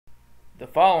The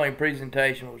following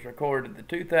presentation was recorded at the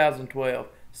 2012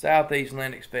 SouthEast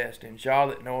LinuxFest in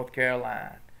Charlotte, North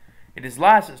Carolina. It is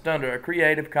licensed under a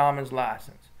Creative Commons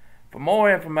license. For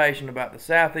more information about the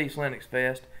SouthEast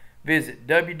LinuxFest, visit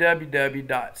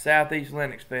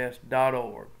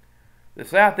www.southeastlinuxfest.org. The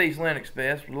SouthEast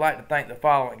LinuxFest would like to thank the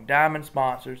following diamond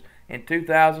sponsors in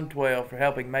 2012 for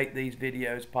helping make these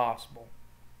videos possible.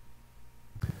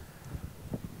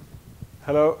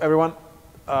 Hello, everyone.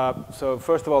 So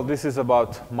first of all, this is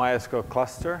about MySQL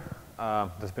cluster.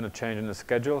 There's been a change in the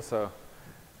schedule, so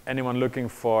anyone looking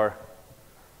for,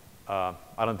 I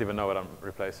don't even know what I'm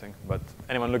replacing, but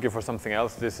anyone looking for something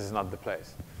else, this is not the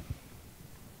place.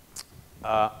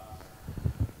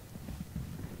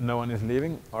 No one is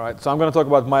leaving. All right, so I'm going to talk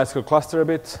about MySQL cluster a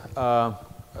bit.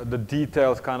 The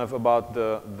details kind of about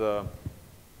the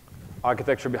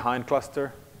architecture behind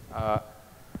cluster.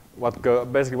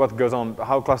 Basically what goes on,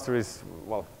 how cluster is,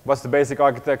 well, what's the basic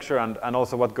architecture, and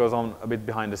also what goes on a bit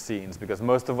behind the scenes, because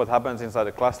most of what happens inside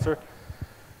a cluster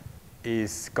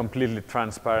is completely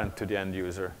transparent to the end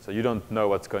user. So you don't know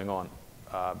what's going on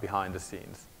behind the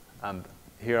scenes. And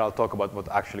here I'll talk about what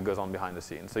actually goes on behind the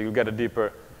scenes. So you'll get a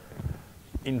deeper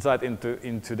insight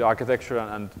into the architecture,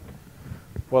 and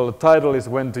well, the title is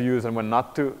when to use and when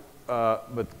not to,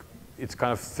 but it's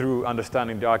kind of through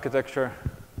understanding the architecture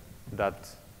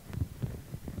that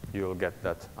you'll get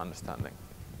that understanding.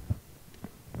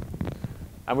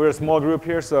 And we're a small group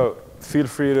here, so feel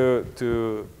free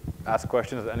to ask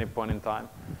questions at any point in time,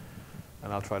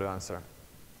 and I'll try to answer.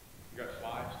 You got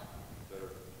slides that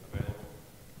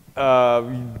are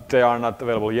available? They are not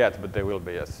available yet, but they will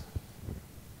be, yes.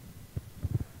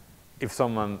 If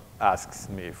someone asks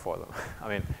me for them. I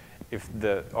mean, if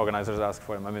the organizers ask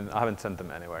for them. I mean, I haven't sent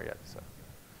them anywhere yet, so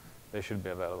they should be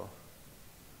available.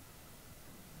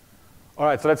 All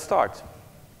right, so let's start.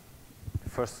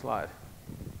 First slide.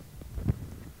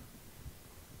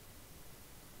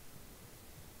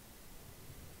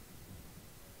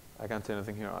 I can't see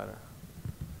anything here either.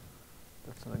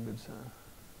 That's not a good sign.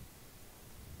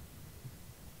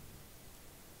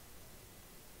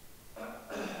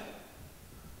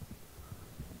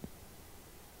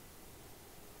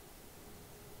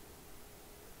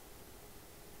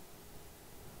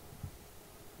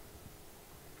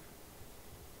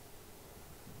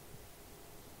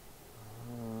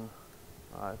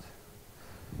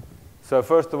 So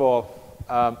first of all,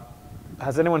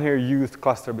 has anyone here used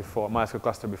cluster before, MySQL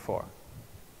cluster before?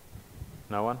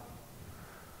 No one?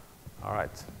 All right,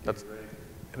 that's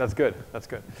good, that's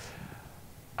good.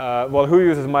 Well, who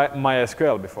uses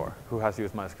MySQL before? Who has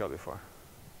used MySQL before?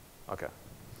 Okay.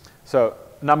 So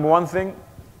number one thing,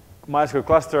 MySQL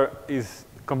cluster is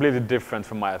completely different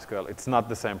from MySQL. It's not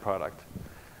the same product.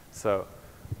 So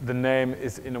the name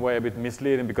is in a way a bit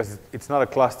misleading because it's not a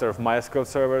cluster of MySQL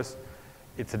servers.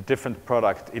 It's a different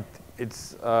product. It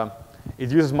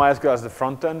uses MySQL as the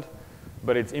front end,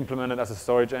 but it's implemented as a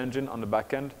storage engine on the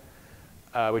back end,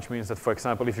 which means that, for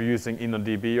example, if you're using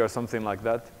InnoDB or something like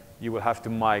that, you will have to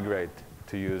migrate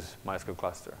to use MySQL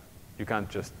cluster. You can't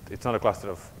just, it's not a cluster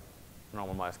of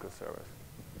normal MySQL servers.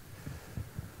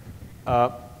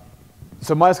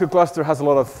 So MySQL cluster has a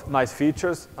lot of nice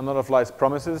features, a lot of nice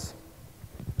promises.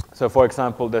 So for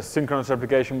example, there's synchronous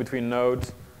replication between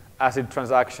nodes, ACID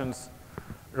transactions,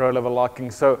 row level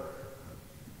locking. So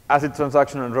ACID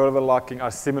transaction and row level locking are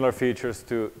similar features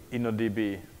to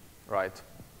InnoDB, right?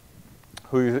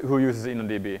 Who uses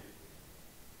InnoDB?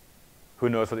 Who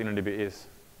knows what InnoDB is?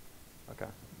 Okay,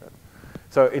 good.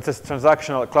 So it's a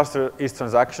transactional, cluster is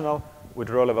transactional with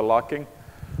row level locking.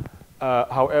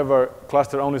 However,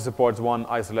 cluster only supports one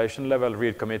isolation level,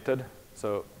 read committed.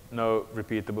 So no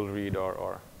repeatable read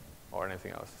or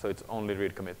anything else. So it's only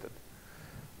read committed.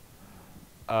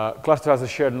 Cluster has a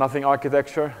shared nothing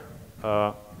architecture,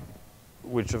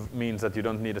 which means that you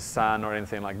don't need a SAN or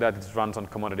anything like that. It runs on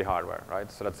commodity hardware, right?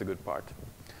 So that's a good part.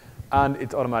 And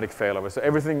it's automatic failover. So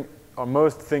everything, or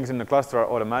most things in the cluster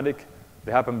are automatic.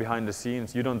 They happen behind the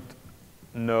scenes. You don't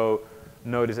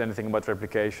notice anything about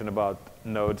replication, about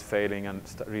nodes failing and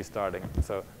restarting.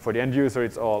 So for the end user,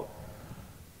 it's all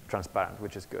transparent,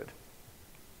 which is good.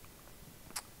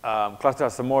 Cluster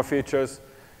has some more features.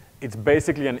 It's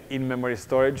basically an in-memory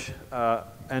storage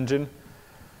engine.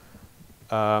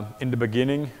 In the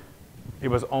beginning, it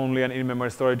was only an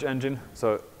in-memory storage engine.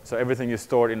 So everything you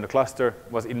stored in the cluster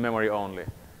was in-memory only.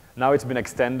 Now it's been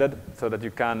extended so that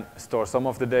you can store some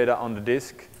of the data on the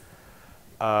disk.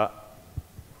 But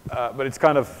it's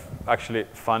kind of actually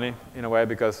funny in a way,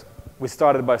 because we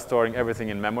started by storing everything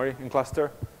in memory in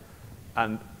cluster.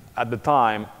 And at the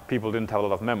time, people didn't have a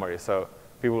lot of memory. So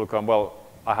people will come, well,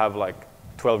 I have like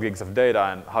 12 gigs of data,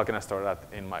 and how can I store that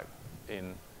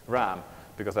in RAM,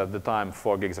 because at the time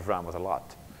 4 gigs of RAM was a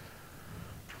lot.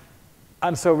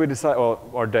 And so we decided,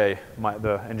 or the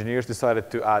engineers decided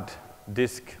to add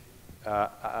disk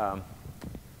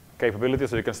capability,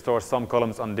 so you can store some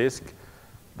columns on disk.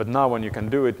 But now when you can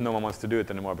do it, no one wants to do it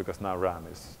anymore because now RAM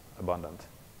is abundant.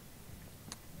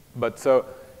 But so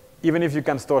even if you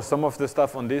can store some of the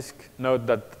stuff on disk, note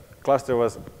that cluster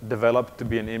was developed to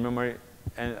be an in-memory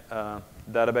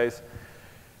database,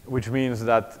 which means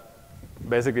that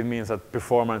basically it means that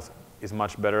performance is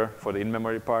much better for the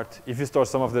in-memory part. If you store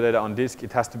some of the data on disk,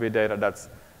 it has to be data that's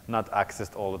not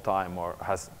accessed all the time or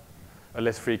has a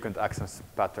less frequent access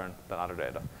pattern than other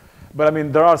data. But I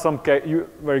mean, there are some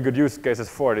very good use cases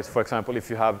for this. For example, if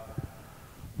you have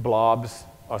blobs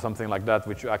or something like that,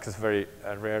 which you access very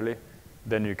rarely,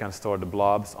 then you can store the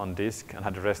blobs on disk and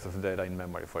have the rest of the data in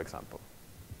memory, for example.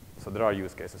 So there are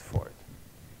use cases for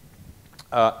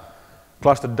it.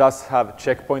 Cluster does have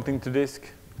checkpointing to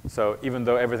disk. So even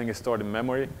though everything is stored in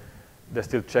memory, there's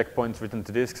still checkpoints written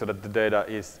to disk so that the data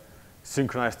is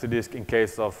synchronized to disk in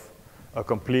case of a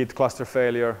complete cluster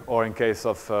failure or in case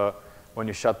of when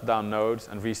you shut down nodes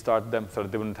and restart them so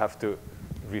that they wouldn't have to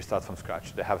restart from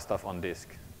scratch. They have stuff on disk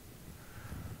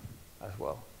as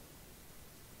well.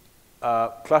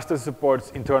 Cluster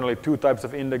supports internally 2 types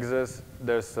of indexes.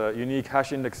 There's unique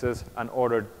hash indexes and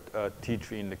ordered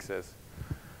T3 indexes.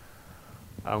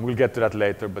 We'll get to that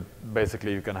later, but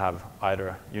basically you can have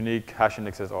either unique hash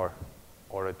indexes or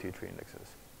ordered T3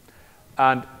 indexes.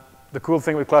 And the cool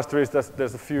thing with cluster is that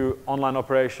there's a few online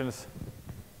operations.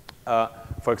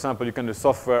 For example, you can do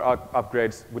software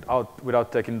upgrades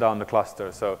without taking down the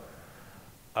cluster. So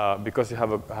because you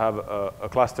have a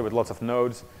cluster with lots of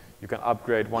nodes, you can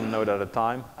upgrade one node at a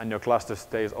time, and your cluster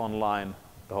stays online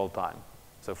the whole time.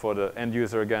 So for the end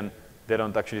user, again, they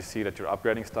don't actually see that you're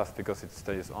upgrading stuff because it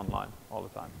stays online all the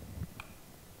time.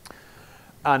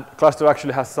 And cluster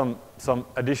actually has some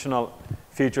additional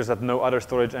features that no other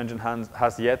storage engine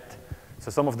has yet.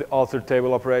 So some of the altered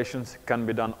table operations can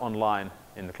be done online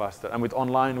in the cluster. And with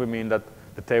online, we mean that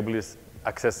the table is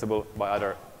accessible by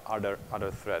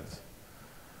other threads.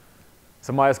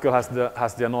 So MySQL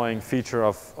has the annoying feature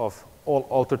of all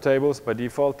alter tables by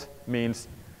default. Means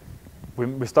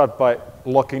we start by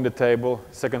locking the table.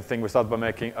 Second thing, we start by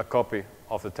making a copy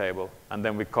of the table. And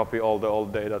then we copy all the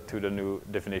old data to the new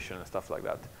definition and stuff like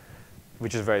that,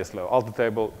 which is very slow. Alter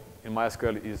table in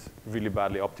MySQL is really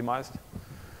badly optimized.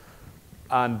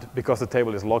 And because the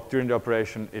table is locked during the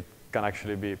operation, it can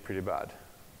actually be pretty bad.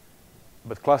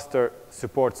 But cluster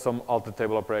supports some alter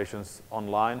table operations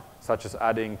online, such as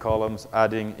adding columns,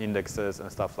 adding indexes,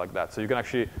 and stuff like that. So you can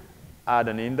actually add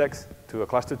an index to a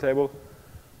cluster table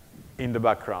in the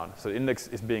background. So the index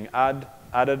is being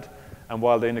added, and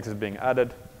while the index is being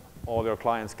added, all your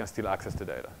clients can still access the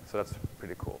data. So that's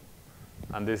pretty cool.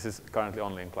 And this is currently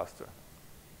only in cluster.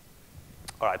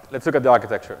 All right, let's look at the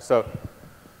architecture. So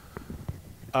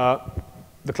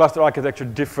the cluster architecture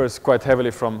differs quite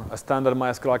heavily from a standard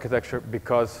MySQL architecture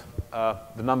because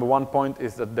the number one point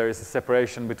is that there is a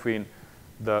separation between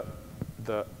the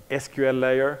SQL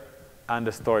layer and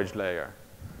the storage layer.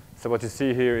 So what you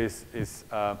see here is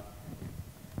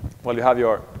well, you have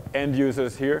your end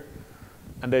users here,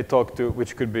 and they talk to,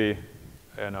 which could be,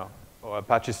 or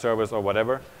Apache servers or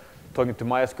whatever, talking to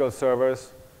MySQL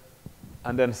servers,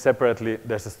 and then separately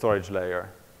there's a storage layer.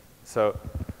 So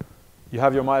you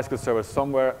have your MySQL servers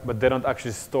somewhere, but they don't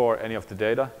actually store any of the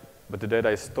data, but the data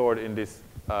is stored in this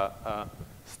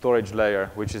storage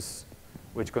layer,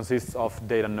 which consists of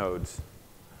data nodes.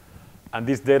 And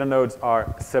these data nodes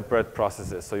are separate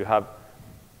processes. So you have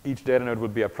each data node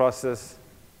would be a process,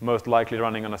 most likely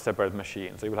running on a separate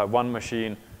machine. So you will have one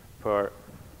machine per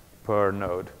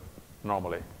node,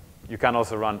 normally. You can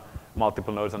also run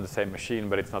multiple nodes on the same machine,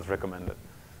 but it's not recommended.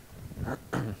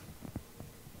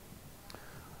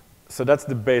 So that's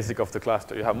the basic of the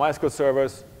cluster. You have MySQL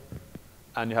servers,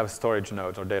 and you have storage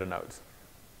nodes or data nodes.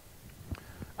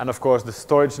 And of course, the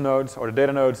storage nodes or the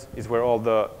data nodes is where all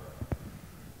the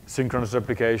synchronous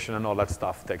replication and all that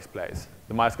stuff takes place.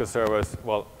 The MySQL servers,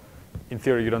 well, in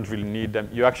theory, you don't really need them.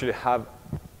 You actually have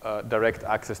direct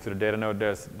access to the data node.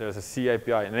 There's a C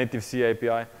API, a native C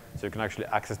API, so you can actually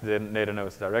access the data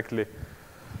nodes directly.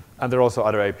 And there are also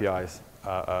other APIs,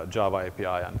 Java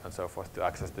API and so forth, to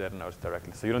access the data nodes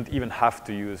directly. So you don't even have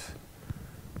to use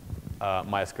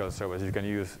MySQL servers. You can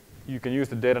use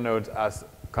the data nodes as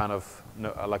kind of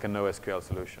like a NoSQL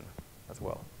solution as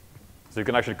well. So you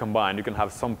can actually combine. You can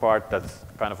have some part that's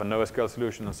kind of a NoSQL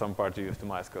solution and some part you use the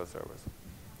MySQL servers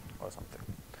or something.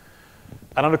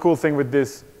 Another cool thing with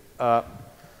this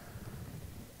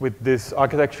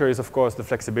architecture is, of course, the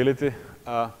flexibility.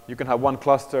 you can have one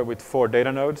cluster with 4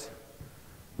 data nodes,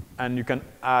 and you can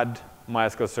add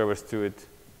MySQL servers to it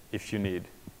if you need,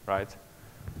 right?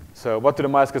 So what do the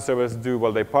MySQL servers do?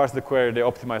 Well, they parse the query, they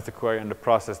optimize the query, and they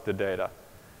process the data.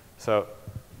 So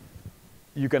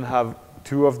you can have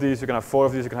 2 of these, you can have 4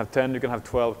 of these, you can have 10, you can have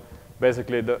 12.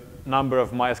 Basically, the number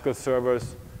of MySQL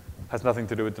servers has nothing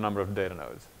to do with the number of data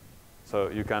nodes. So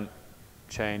you can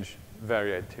change,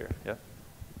 variate here, yeah?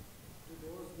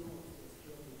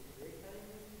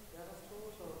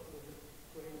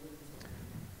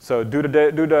 So do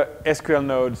the SQL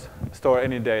nodes store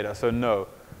any data? So no,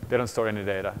 they don't store any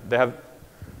data. They have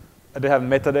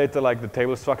metadata like the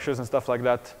table structures and stuff like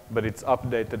that, but it's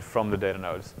updated from the data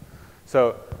nodes.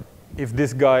 So if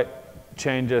this guy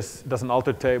changes, does an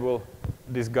alter table,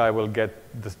 this guy will get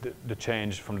the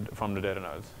change from the data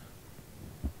nodes.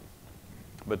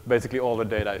 But basically all the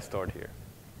data is stored here.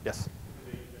 Yes?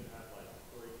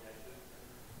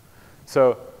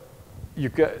 So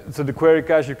so the query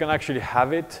cache, you can actually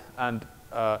have it, and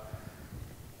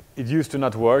it used to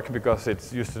not work because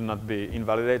it used to not be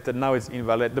invalidated. Now it's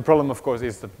invalid. The problem, of course,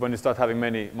 is that when you start having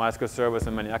many MySQL servers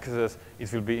and many accesses,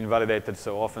 it will be invalidated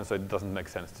so often, so it doesn't make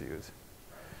sense to use.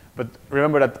 But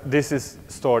remember that this is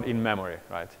stored in memory,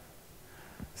 right?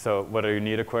 So whether you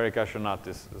need a query cache or not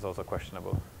is also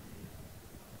questionable.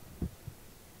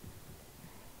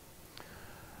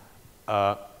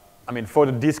 I mean, for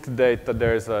the disk data,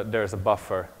 there is a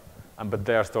buffer, but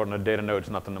they are stored on the data nodes,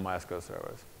 not on the MySQL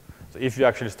servers. So if you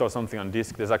actually store something on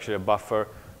disk, there's actually a buffer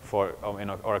for,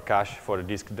 or a cache for the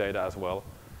disk data as well,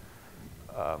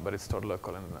 but it's stored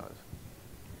locally in the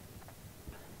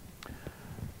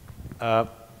nodes.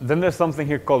 Then there's something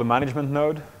here called a management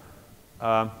node,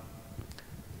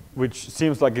 which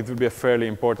seems like it would be a fairly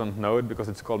important node because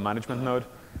it's called management node,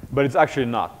 but it's actually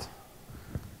not.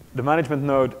 The management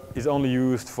node is only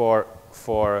used well,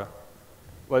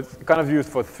 it's kind of used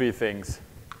for 3 things.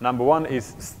 Number 1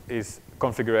 is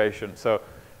configuration. So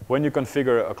when you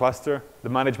configure a cluster, the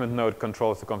management node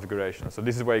controls the configuration. So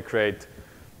this is where you create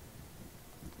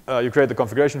the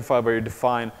configuration file where you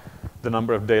define the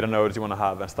number of data nodes you want to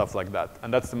have and stuff like that.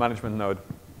 And that's the management node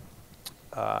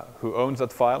who owns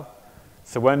that file.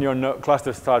 So when your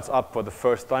cluster starts up for the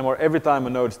first time, or every time a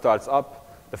node starts up,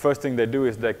 the first thing they do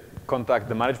is they contact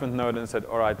the management node and said,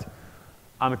 all right,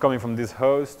 I'm coming from this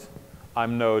host,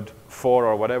 I'm node 4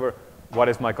 or whatever, what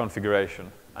is my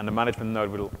configuration? And the management node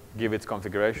will give its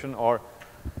configuration, or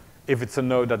if it's a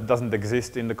node that doesn't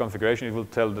exist in the configuration, it will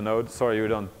tell the node, sorry, we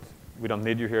don't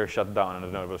need you here, shut down, and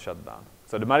the node will shut down.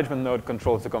 So the management node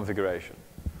controls the configuration.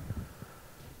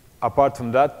 Apart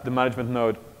from that, the management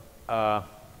node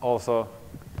also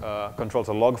controls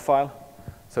a log file.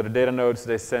 So the data nodes,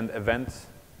 they send events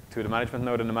to the management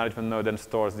node, and the management node then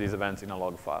stores these events in a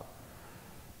log file.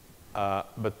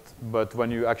 But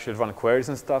when you actually run queries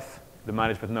and stuff, the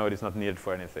management node is not needed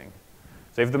for anything.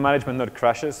 So if the management node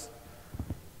crashes,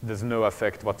 there's no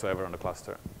effect whatsoever on the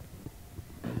cluster.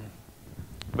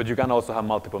 But you can also have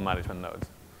multiple management nodes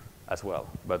as well,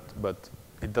 but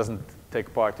it doesn't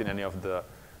take part in any of the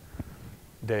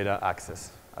data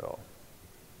access at all.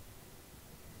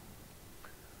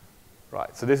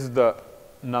 Right, so this is the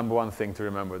number 1 thing to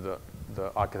remember,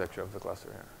 the architecture of the cluster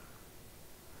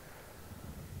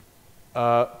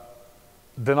here.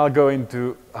 Then I'll go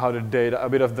into how the data, a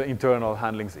bit of the internal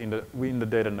handlings in the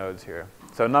data nodes here.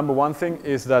 So number 1 thing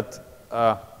is that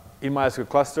in MySQL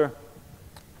cluster,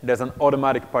 there's an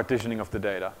automatic partitioning of the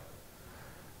data.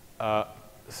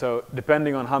 So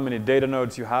depending on how many data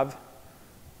nodes you have,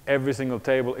 every single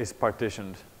table is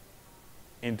partitioned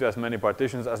into as many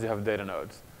partitions as you have data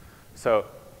nodes. So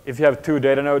if you have 2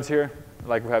 data nodes here,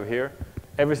 like we have here,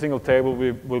 every single table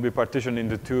will be partitioned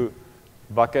into 2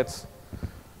 buckets,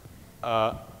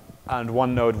 and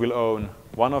one node will own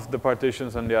one of the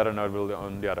partitions, and the other node will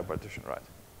own the other partition, right?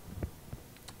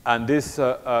 And this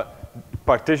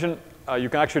partition, you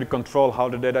can actually control how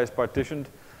the data is partitioned,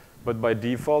 but by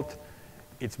default,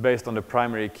 it's based on the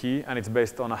primary key, and it's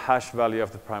based on a hash value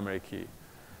of the primary key.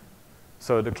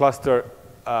 So the cluster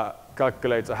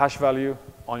calculates a hash value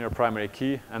on your primary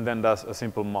key, and then does a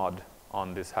simple mod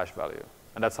on this hash value.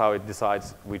 And that's how it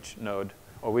decides which node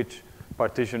or which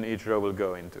partition each row will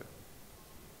go into.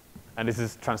 And this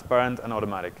is transparent and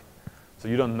automatic. So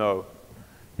you don't know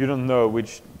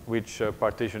which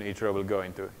partition each row will go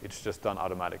into. It's just done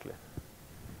automatically.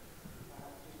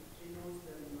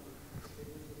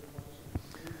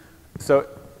 So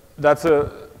that's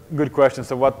a good question.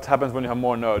 So what happens when you have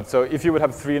more nodes? So if you would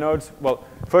have 3 nodes, well,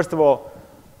 first of all,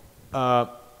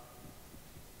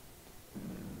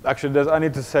 actually, I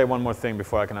need to say one more thing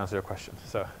before I can answer your question.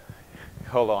 So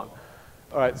hold on.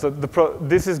 All right, so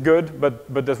this is good,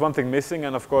 but there's one thing missing,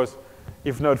 and of course,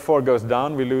 if node 4 goes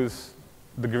down, we lose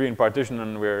the green partition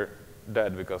and we're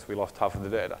dead because we lost half of the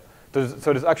data.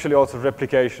 So there's actually also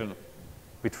replication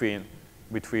between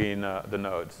the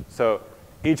nodes. So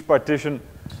each partition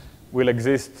will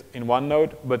exist in one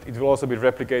node, but it will also be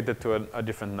replicated to a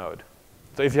different node.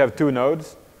 So if you have 2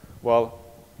 nodes, well,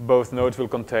 both nodes will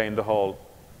contain all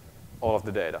of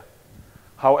the data.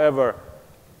 However,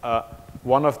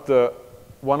 one of the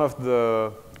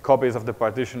copies of the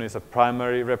partition is a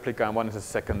primary replica and one is a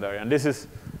secondary. And this is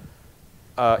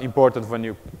important when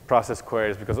you process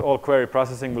queries, because all query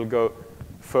processing will go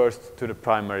first to the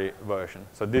primary version.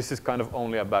 So this is kind of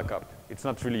only a backup. It's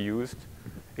not really used.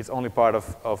 It's only part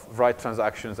of write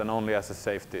transactions and only as a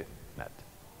safety net.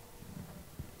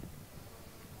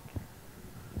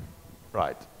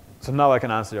 Right. So now I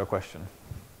can answer your question.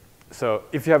 So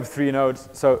if you have 3 nodes,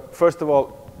 so first of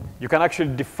all, you can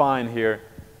actually define here,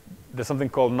 there's something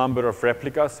called number of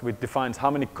replicas, which defines how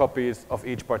many copies of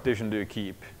each partition do you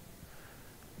keep.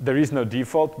 There is no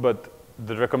default, but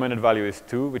the recommended value is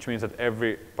 2, which means that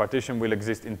every partition will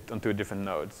exist on 2 different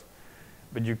nodes.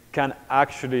 But you can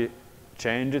actually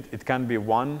change it. It can be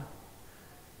 1,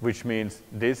 which means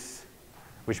this,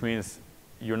 which means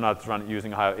you're not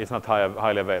using it's not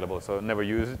highly available, so never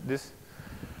use this.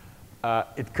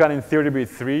 It can, in theory, be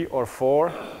 3 or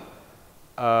 4,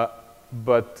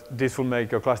 but this will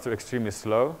make your cluster extremely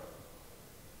slow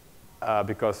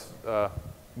because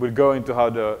we'll go into how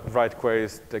the write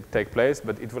queries take place,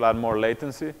 but it will add more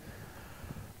latency.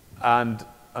 And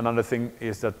another thing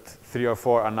is that 3 or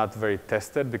 4 are not very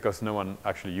tested because no one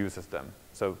actually uses them.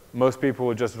 So most people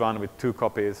will just run with 2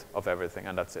 copies of everything,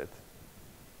 and that's it.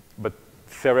 But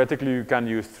theoretically, you can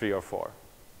use 3 or 4.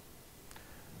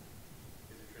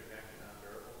 Is a transaction not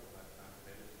durable? Not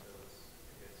committed until it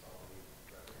hits all the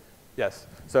records? Yes.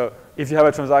 So if you have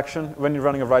a transaction, when you're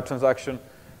running a write transaction,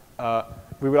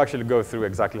 we will actually go through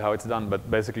exactly how it's done,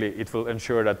 but basically it will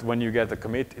ensure that when you get a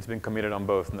commit, it's been committed on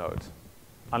both nodes.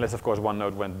 Unless, of course, one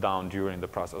node went down during the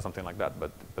process or something like that.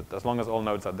 But as long as all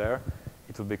nodes are there,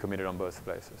 it will be committed on both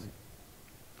places.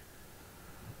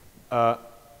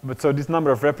 But so this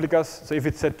number of replicas, so if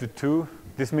it's set to 2,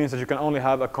 this means that you can only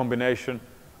have a combination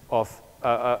of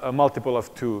a multiple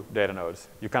of 2 data nodes.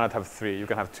 You cannot have 3. You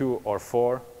can have 2 or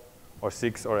 4 or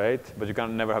 6 or 8, but you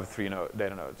can never have 3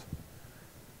 data nodes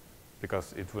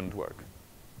because it wouldn't work.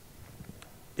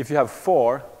 If you have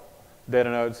 4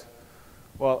 data nodes,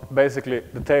 well, basically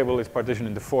the table is partitioned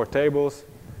into 4 tables.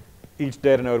 Each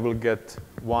data node will get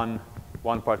one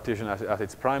partition as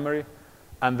its primary,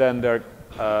 and then there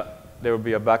will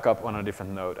be a backup on a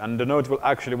different node. And the nodes will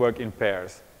actually work in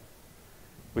pairs,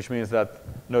 which means that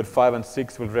node 5 and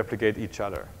 6 will replicate each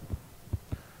other.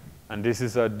 And this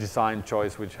is a design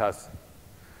choice which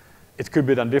it could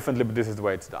be done differently, but this is the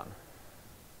way it's done.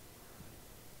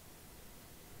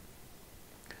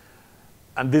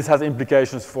 And this has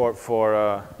implications for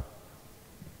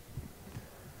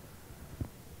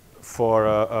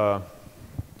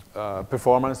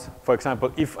performance. For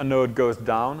example, if a node goes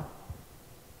down,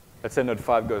 let's say node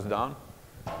 5 goes down,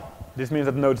 this means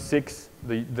that node 6,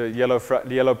 the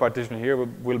yellow partition here,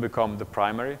 will become the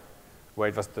primary, where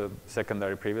it was the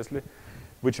secondary previously,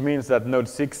 which means that node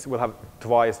 6 will have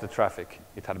twice the traffic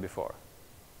it had before.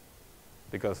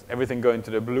 Because everything going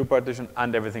to the blue partition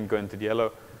and everything going to the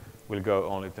yellow will go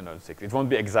only to node 6. It won't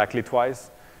be exactly twice,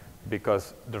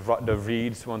 because the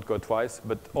reads won't go twice,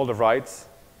 but all the writes,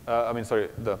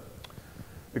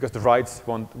 because the writes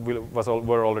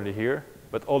were already here,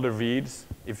 but all the reads,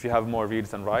 if you have more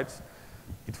reads than writes,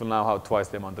 it will now have twice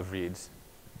the amount of reads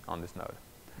on this node.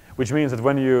 Which means that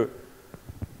when you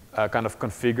kind of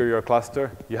configure your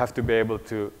cluster, you have to be able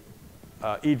to,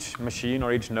 each machine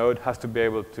or each node has to be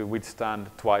able to withstand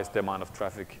twice the amount of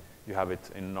traffic you have it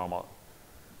in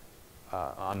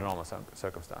under normal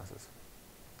circumstances.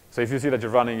 So if you see that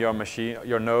you're running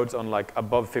your nodes on like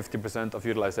above 50% of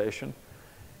utilization,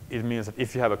 it means that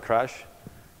if you have a crash,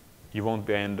 you won't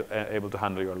be able to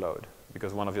handle your load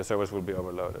because one of your servers will be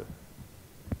overloaded.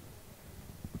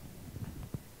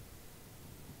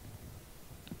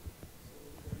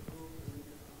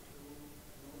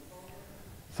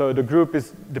 So the group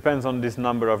depends on this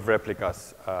number of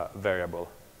replicas variable.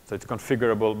 So it's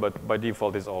configurable, but by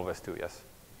default it's always 2, yes.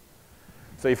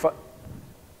 So if what?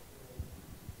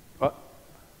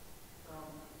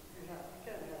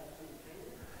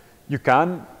 You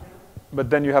can, but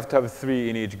then you have to have 3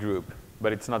 in each group.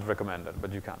 But it's not recommended,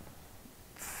 but you can.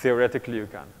 Theoretically, you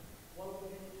can. Why would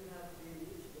you need to have 3 in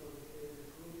each though, because the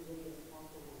group is only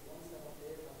responsible for one set of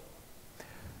data?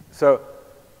 So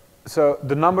so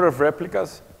the number of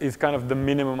replicas is kind of the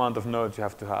minimum amount of nodes you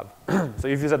have to have. So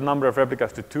if you set number of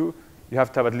replicas to 2, you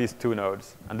have to have at least 2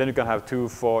 nodes. And then you can have 2,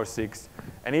 4, 6.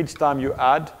 And each time you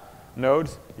add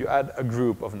nodes, you add a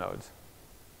group of nodes.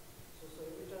 So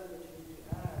every time that you need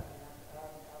to add, you have to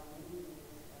add how many nodes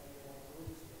and you have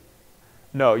groups.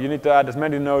 No, you need to add as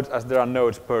many nodes as there are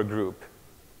nodes per group.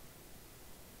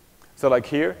 So like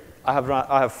here, I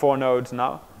have 4 nodes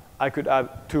now. I could add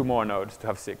 2 more nodes to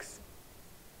have 6.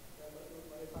 But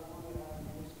if I want to add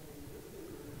nodes to the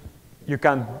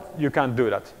groups, You can't do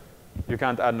that. You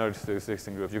can't add nodes to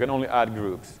existing groups. You can only add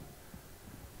groups.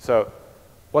 So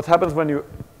what happens when you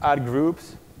add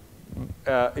groups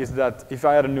is that if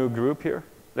I add a new group here,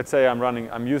 let's say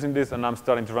I'm using this and I'm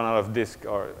starting to run out of disk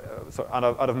or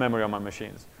out of memory on my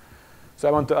machines. So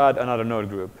I want to add another node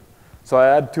group. So I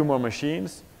add 2 more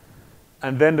machines,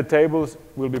 and then the tables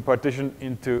will be partitioned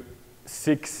into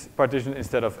 6 partitions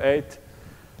instead of 8.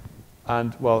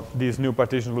 And well, these new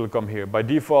partitions will come here. By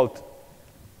default,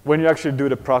 when you actually do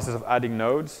the process of adding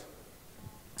nodes,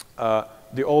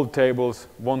 the old tables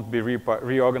won't be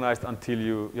reorganized until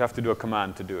you have to do a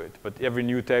command to do it. But every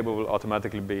new table will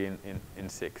automatically be in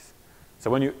 6.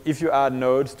 So if you add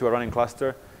nodes to a running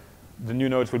cluster, the new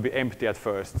nodes will be empty at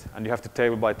first. And you have to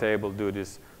table by table do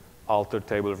this alter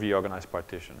table reorganize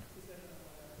partition.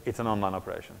 It's an online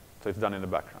operation. So it's done in the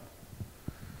background.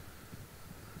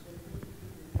 so you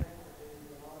detect that there is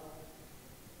a lot of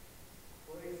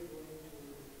queries going to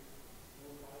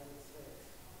node 5 and 6.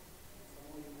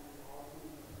 Someone has to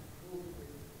augment the group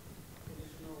with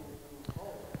additional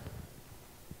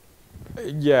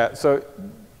code. Yeah, so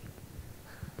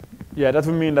that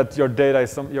would mean that your data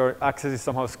is your access is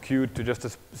somehow skewed to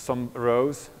just some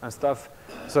rows and stuff.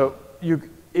 So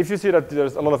if you see that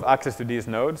there's a lot of access to these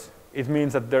nodes, it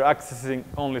means that they're accessing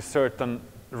only certain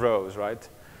rows, right?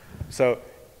 So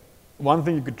one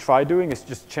thing you could try doing is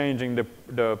just changing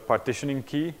the partitioning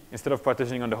key. Instead of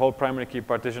partitioning on the whole primary key,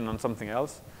 partition on something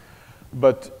else.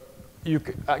 But you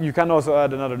can also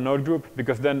add another node group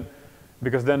because then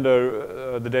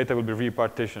the data will be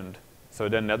repartitioned. So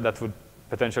then that would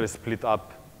potentially split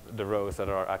up the rows that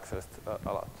are accessed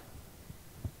a lot.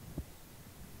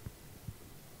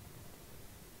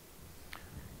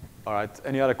 All right,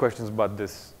 any other questions about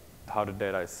this, how the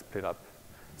data is split up?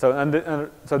 So,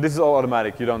 so this is all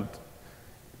automatic. You don't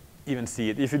even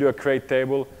see it. If you do a create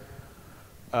table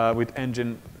with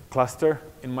engine cluster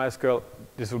in MySQL,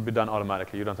 this will be done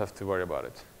automatically. You don't have to worry about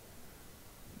it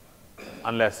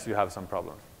unless you have some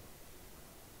problems.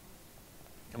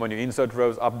 And when you insert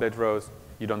rows, update rows,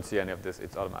 you don't see any of this.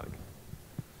 It's automatic.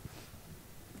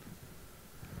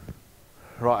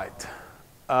 Right.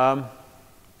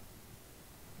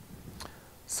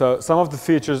 So some of the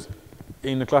features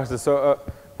in the cluster. So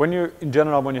in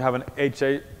general, when you have an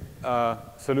HA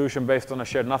solution based on a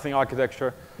shared nothing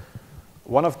architecture,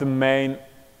 one of the main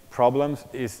problems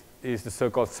is the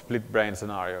so-called split brain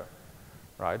scenario,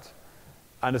 right?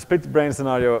 And the split brain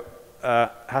scenario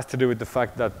has to do with the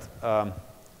fact that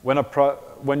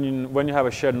when you have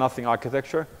a shared nothing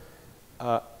architecture,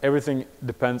 everything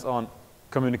depends on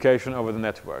communication over the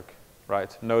network,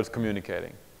 right? Nodes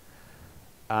communicating.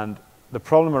 And the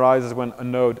problem arises when a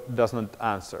node does not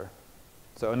answer.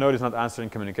 So a node is not answering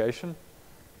communication.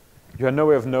 You have no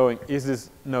way of knowing, is this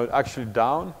node actually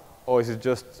down, or is it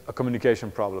just a communication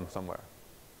problem somewhere?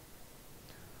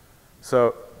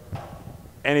 So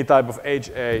any type of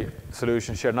HA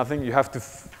solution, shared nothing, you have to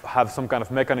have some kind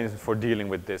of mechanism for dealing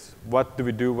with this. What do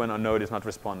we do when a node is not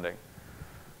responding?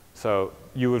 So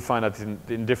you will find that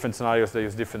in different scenarios, they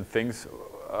use different things.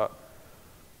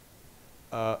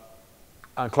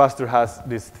 And cluster has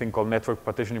this thing called network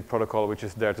partitioning protocol, which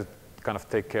is there to kind of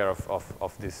take care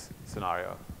of this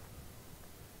scenario.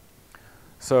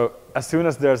 So as soon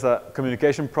as there's a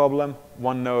communication problem,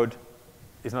 one node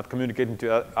is not communicating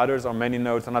to others, or many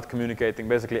nodes are not communicating,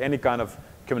 basically any kind of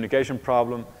communication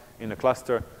problem in a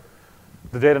cluster,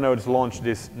 the data nodes launch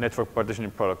this network partitioning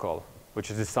protocol,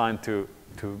 which is designed to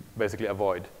basically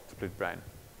avoid split brain.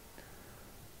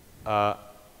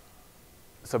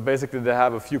 So basically, they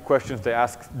have a few questions they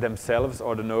ask themselves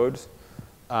or the nodes,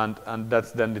 and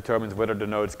that then determines whether the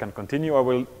nodes can continue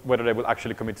or whether they will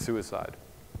actually commit suicide.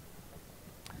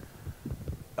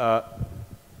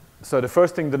 So the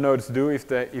first thing the nodes do if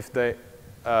they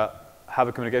have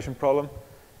a communication problem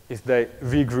is they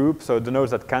regroup. So the nodes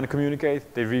that can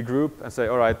communicate, they regroup and say,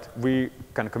 all right, we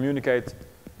can communicate.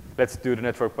 Let's do the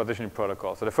network partitioning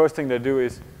protocol. So the first thing they do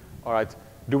is, all right,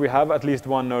 do we have at least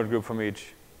one node group from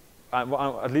each?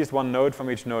 At least one node from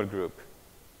each node group.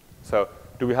 So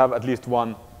do we have at least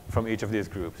one from each of these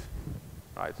groups,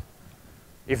 right?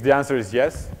 If the answer is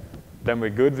yes, then we're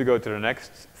good, we go to the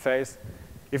next phase.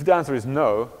 If the answer is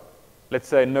no, let's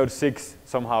say node 6,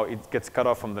 somehow it gets cut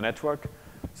off from the network.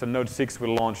 So node 6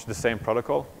 will launch the same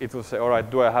protocol. It will say, all right,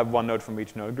 do I have one node from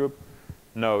each node group?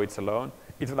 No, it's alone.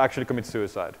 It will actually commit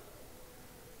suicide.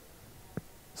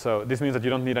 So this means that you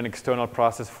don't need an external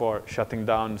process for shutting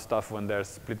down stuff when there's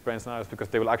split brain scenarios, because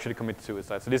they will actually commit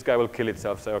suicide. So this guy will kill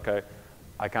itself, say, OK,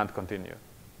 I can't continue.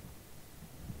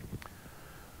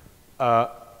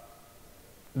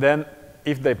 Then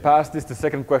if they pass this, the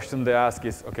second question they ask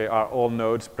is, OK, are all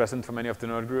nodes present from any of the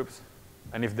node groups?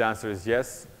 And if the answer is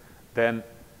yes, then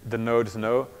the nodes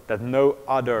know that no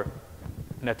other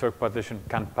network partition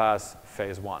can pass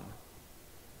phase 1.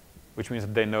 Which means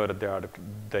that they know that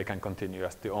they can continue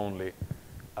as the only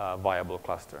viable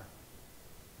cluster.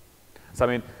 So I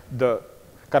mean, the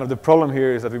problem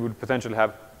here is that we would potentially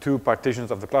have two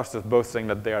partitions of the clusters, both saying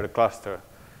that they are the cluster,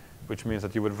 which means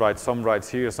that you would write some writes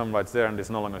here, some writes there, and it's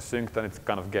no longer synced, and it's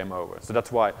kind of game over. So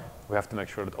that's why we have to make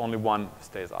sure that only one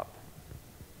stays up.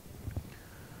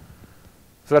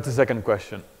 So that's the second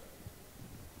question.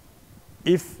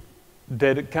 If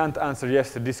they can't answer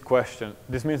yes to this question,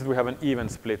 this means that we have an even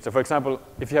split. So for example,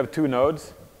 if you have two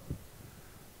nodes,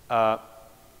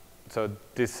 so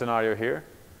this scenario here,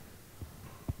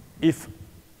 if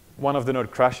one of the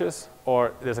node crashes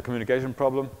or there's a communication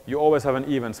problem, you always have an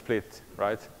even split,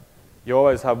 right? You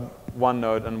always have one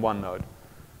node and one node.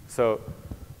 So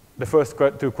the first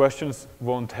two questions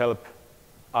won't help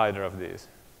either of these,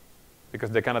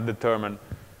 because they cannot determine.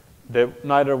 They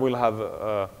neither will have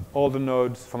all the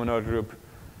nodes from a node group,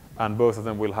 and both of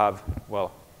them will have,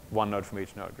 well, one node from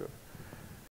each node group.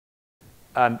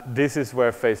 And this is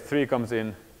where phase 3 comes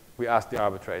in. We ask the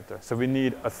arbitrator. So we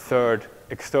need a third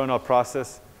external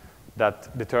process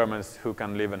that determines who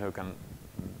can live and who can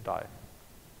die.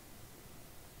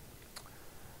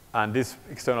 And this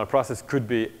external process could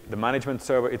be the management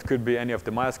server. It could be any of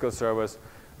the MySQL servers.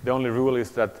 The only rule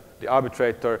is that the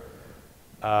arbitrator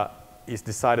is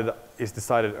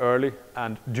decided early,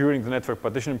 and during the network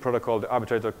partitioning protocol, the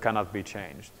arbitrator cannot be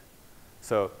changed.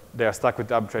 So they are stuck with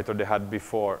the arbitrator they had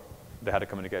before they had a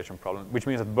communication problem, which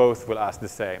means that both will ask the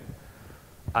same.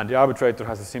 And the arbitrator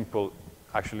has a simple,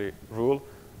 actually, rule.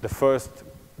 The first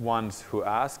ones who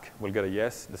ask will get a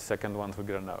yes. The second ones will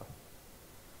get a no.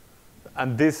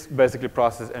 And this basically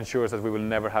process ensures that we will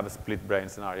never have a split brain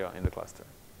scenario in the cluster.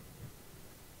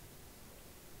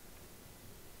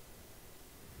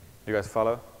 You guys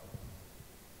follow?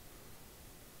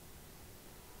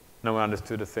 No one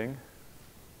understood a thing?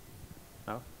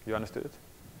 No? You understood it?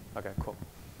 OK, cool.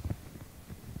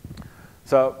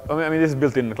 So, I mean, this is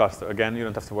built in the cluster. Again, you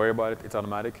don't have to worry about it. It's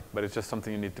automatic. But it's just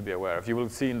something you need to be aware of. You will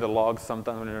see in the logs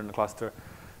sometimes when you're in the cluster.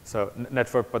 So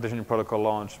network partitioning protocol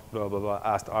launch, blah, blah, blah,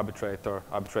 asked arbitrator,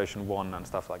 arbitration 1, and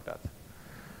stuff like that.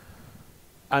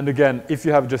 And again, if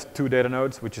you have just 2 data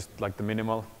nodes, which is like the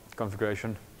minimal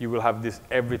configuration, you will have this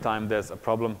every time there's a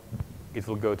problem. It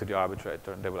will go to the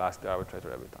arbitrator, and they will ask the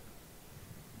arbitrator every time.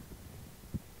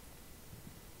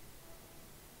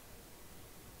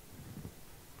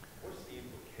 What's the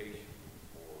implication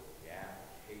for the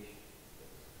application?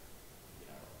 You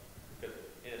know, because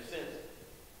in a sense,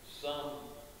 some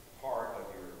part of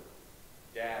your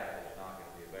data is not going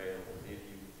to be available if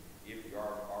the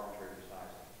arbitrator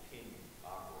decides to continue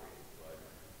operating. But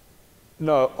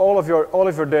no, all of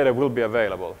your data will be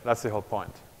available. That's the whole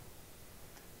point.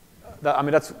 I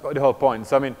mean, that's the whole point.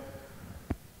 So I mean,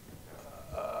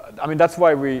 that's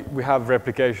why we have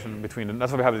replication between them.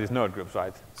 That's why we have these node groups,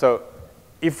 right? So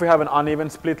if we have an uneven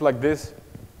split like this,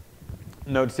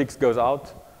 node 6 goes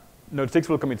out. Node 6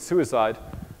 will commit suicide,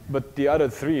 but the other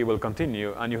 3 will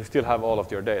continue, and you still have all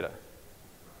of your data.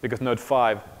 Because node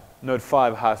 5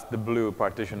 has the blue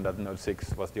partition that node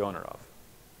 6 was the owner of.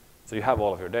 So you have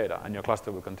all of your data, and your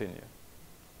cluster will continue.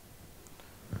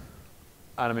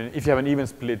 And I mean, if you have an even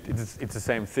split, it's the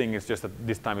same thing. It's just that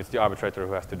this time it's the arbitrator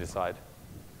who has to decide.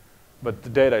 But the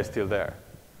data is still there.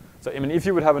 So I mean, if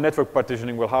you would have a network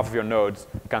partitioning where half of your nodes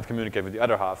can't communicate with the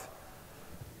other half,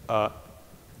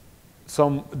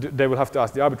 they will have to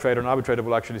ask the arbitrator, and the arbitrator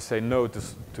will actually say no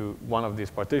to one of these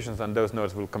partitions, and those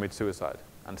nodes will commit suicide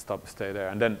and stay there.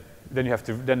 And then they have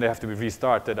to be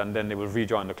restarted, and then they will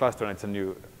rejoin the cluster, and it's a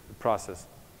new process.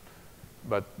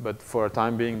 But for a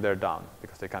time being, they're down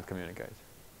because they can't communicate.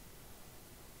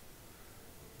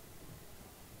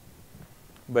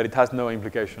 But it has no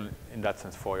implication in that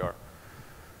sense for your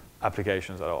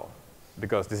applications at all,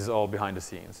 because this is all behind the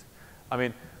scenes. I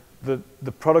mean,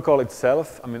 the protocol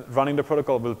itself, I mean, running the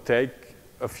protocol will take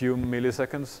a few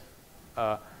milliseconds.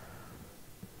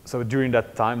 So during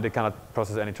that time, they cannot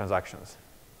process any transactions.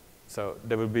 So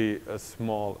there will be a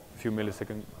small few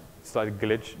millisecond slight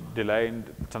glitch, delay in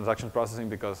transaction processing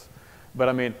because, but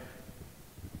I mean,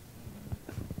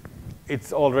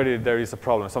 it's already, there is a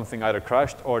problem. Something either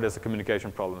crashed or there's a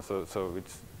communication problem. So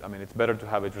it's, I mean, it's better to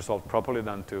have it resolved properly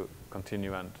than to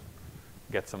continue and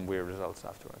get some weird results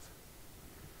afterwards.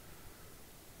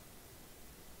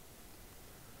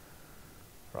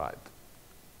 Right.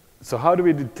 So how do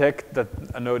we detect that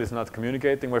a node is not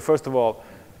communicating? Well, first of all,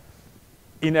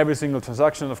 in every single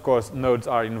transaction, of course, nodes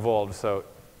are involved. So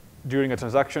during a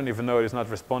transaction, if a node is not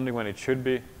responding when it should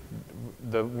be,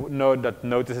 the node that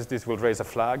notices this will raise a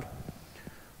flag.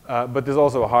 But there's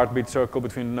also a heartbeat circle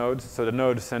between nodes. So the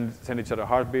nodes send each other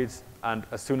heartbeats. And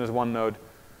as soon as one node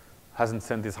hasn't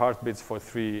sent these heartbeats for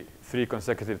three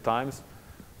consecutive times,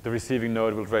 the receiving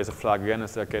node will raise a flag again and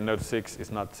say, OK, node 6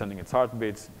 is not sending its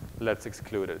heartbeats. Let's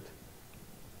exclude it.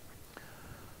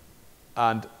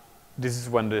 And this is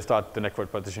when they start the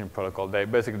network partitioning protocol. They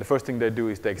basically, the first thing they do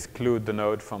is they exclude the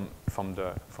node from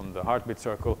the heartbeat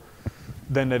circle.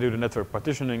 Then they do the network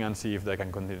partitioning and see if they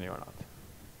can continue or not.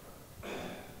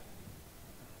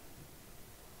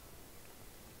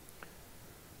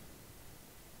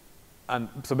 And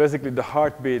so basically, the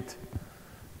heartbeat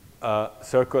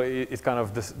circle is kind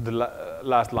of the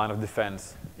last line of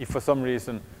defense. If for some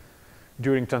reason,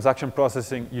 during transaction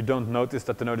processing, you don't notice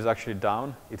that the node is actually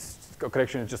down, its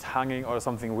connection is just hanging or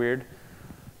something weird,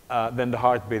 then the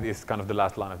heartbeat is kind of the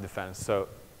last line of defense. So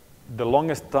the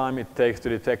longest time it takes to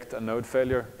detect a node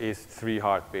failure is 3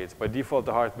 heartbeats. By default,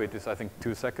 the heartbeat is, I think,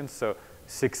 2 seconds. So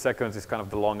 6 seconds is kind of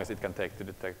the longest it can take to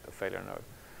detect a failed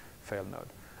node.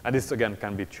 And this, again,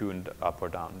 can be tuned up or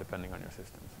down, depending on your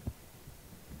systems.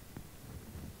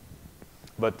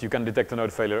 But you can detect a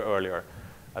node failure earlier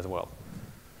as well.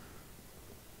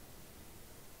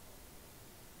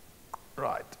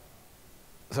 Right.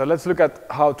 So let's look at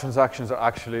how transactions are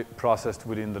actually processed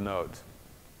within the node.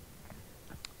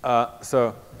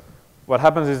 So what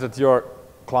happens is that your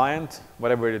client,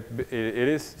 whatever it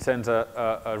is, sends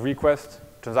a request,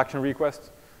 transaction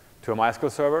request, to a MySQL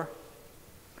server.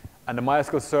 And the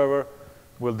MySQL server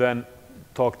will then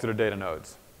talk to the data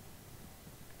nodes.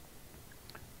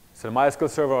 So the MySQL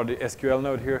server, or the SQL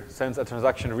node here, sends a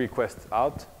transaction request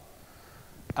out.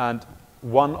 And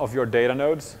one of your data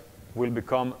nodes will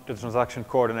become the transaction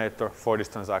coordinator for this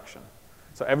transaction.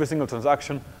 So every single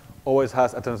transaction always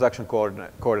has a transaction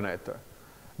coordinator.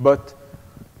 But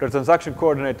the transaction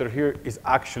coordinator here is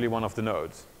actually one of the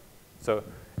nodes. So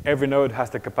every node has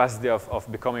the capacity of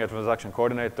becoming a transaction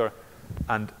coordinator,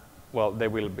 and well, they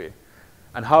will be.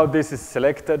 And how this is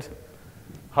selected,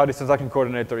 how this transaction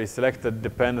coordinator is selected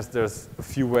depends. There's a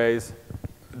few ways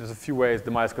the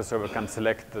MySQL server can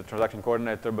select the transaction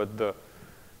coordinator, but the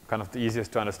kind of the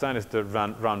easiest to understand is the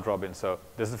round robin. So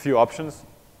there's a few options,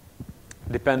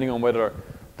 depending on whether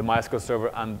the MySQL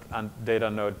server and data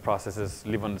node processes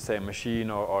live on the same machine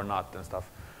or not and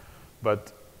stuff.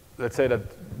 But let's say that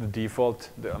the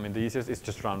default, the easiest is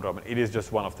just round robin. It is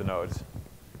just one of the nodes,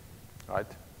 right?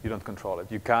 You don't control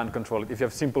it. You can control it. If you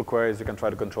have simple queries, you can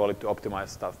try to control it to optimize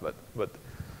stuff, but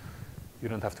you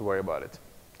don't have to worry about it.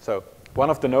 So one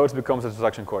of the nodes becomes a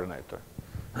transaction coordinator.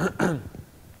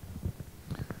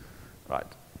 Right.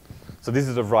 So this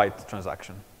is a write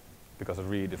transaction, because a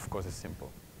read, of course, is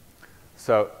simple.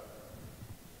 So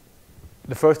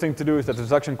the first thing to do is the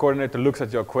transaction coordinator looks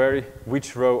at your query.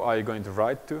 Which row are you going to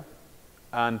write to?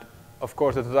 And of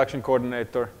course, the transaction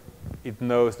coordinator, it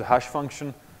knows the hash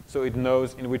function. So it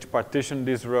knows in which partition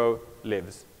this row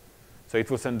lives. So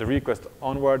it will send the request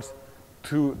onwards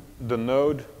to the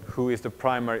node who is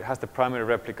has the primary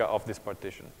replica of this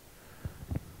partition.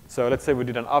 So let's say we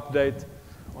did an update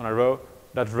on a row.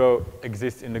 That row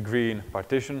exists in the green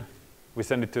partition. We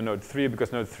send it to node 3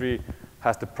 because node 3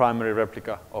 has the primary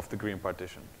replica of the green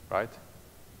partition, right?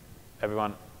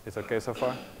 Everyone is OK so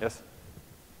far? Yes?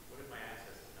 What if my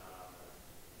access is not on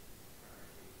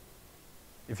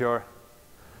the If you're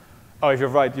if you're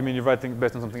right, you mean you're writing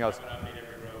based on something else?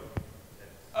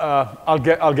 I'll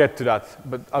get to that,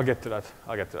 but I'll get to that.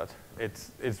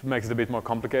 It makes it a bit more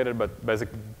complicated, but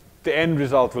basically the end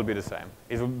result will be the same.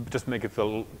 It will just make it a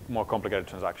little more complicated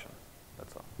transaction.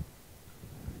 That's all.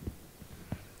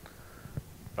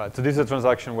 Right. So this is a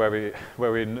transaction where we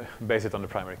base it on the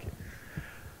primary key.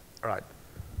 All right.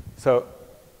 So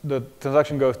the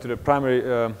transaction goes to the primary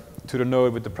to the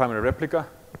node with the primary replica.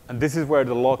 And this is where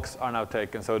the locks are now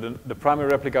taken. So the primary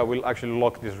replica will actually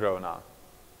lock this row now,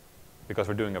 because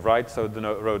we're doing a write, so the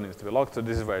row needs to be locked. So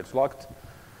this is where it's locked.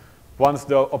 Once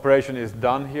the operation is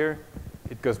done here,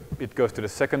 it goes to the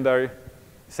secondary.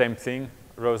 Same thing.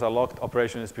 Rows are locked.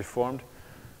 Operation is performed.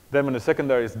 Then when the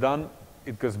secondary is done,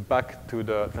 it goes back to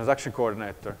the transaction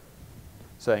coordinator,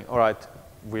 saying, all right,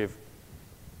 we've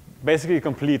basically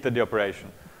completed the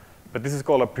operation. But this is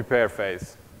called a prepare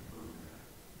phase,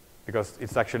 because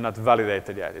it's actually not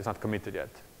validated yet. It's not committed yet.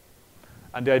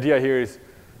 And the idea here is,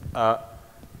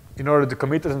 in order to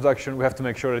commit the transaction, we have to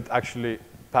make sure it actually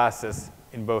passes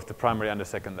in both the primary and the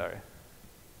secondary.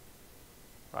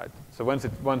 Right? So once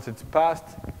it's passed,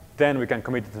 then we can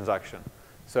commit the transaction.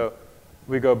 So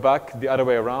we go back the other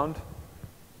way around,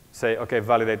 say, OK,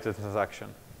 validate the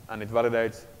transaction. And it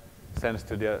validates, sends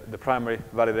to the primary,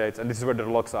 validates. And this is where the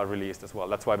locks are released as well.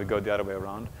 That's why we go the other way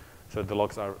around. So the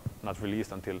locks are not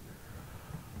released until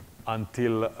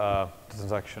the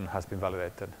transaction has been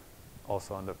validated,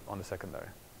 also on the secondary.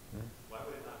 Why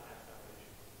would it not pass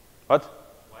validation? What?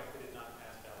 Why could it not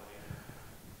pass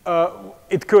validation?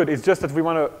 It could. It's just that we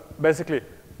want to basically,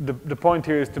 the point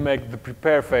here is to make the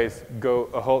prepare phase go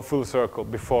a whole full circle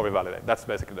before we validate. That's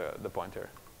basically the point here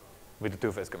with the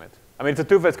two-phase commit. I mean, it's a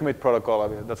two-phase commit protocol. I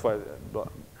mean, that's why.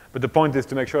 But the point is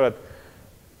to make sure that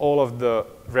all of the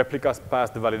replicas pass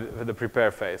the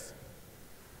prepare phase.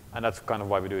 And that's kind of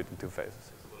why we do it in two phases.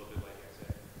 It's a little bit like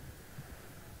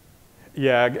XA.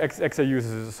 Yeah, XA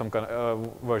uses some kind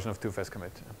of version of two-phase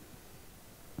commit.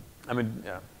 I mean,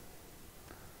 yeah.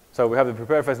 So we have the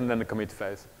prepare phase and then the commit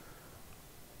phase.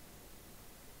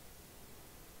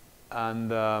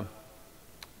 And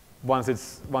once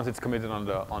it's committed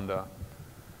on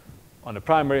the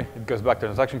primary, it goes back to the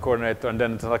transaction coordinator, and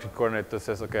then the transaction coordinator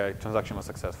says, OK, transaction was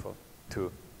successful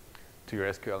to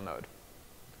your SQL node.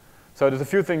 So there's a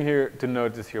few things here to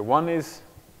notice here. One is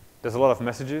there's a lot of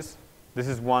messages. This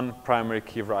is one primary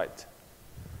key write.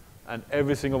 And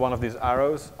every single one of these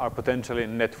arrows are potentially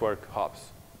network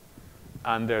hops.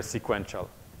 And they're sequential,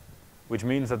 which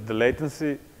means that the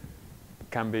latency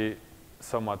can be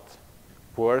somewhat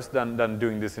worse than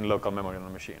doing this in local memory on a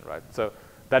machine, right? So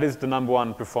that is the number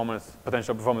one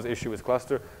potential performance issue with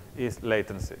cluster is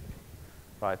latency,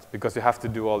 right? Because you have to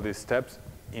do all these steps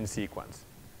in sequence.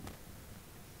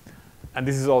 And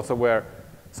this is also where,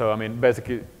 so I mean,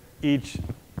 basically each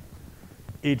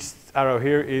arrow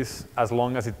here is as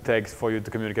long as it takes for you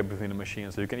to communicate between the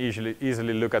machines. So you can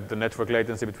easily look at the network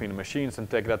latency between the machines and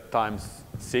take that times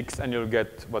 6, and you'll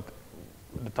get what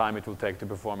the time it will take to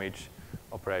perform each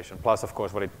operation. Plus, of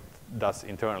course, what it does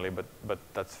internally, but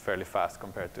that's fairly fast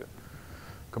compared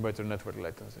to network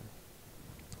latency.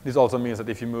 This also means that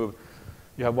if you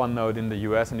have one node in the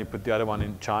US and you put the other one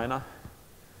in China,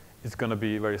 it's going to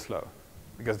be very slow,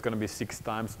 because it's going to be 6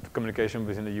 times the communication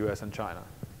between the US and China.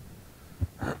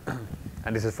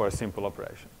 And this is for a simple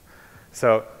operation.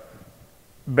 So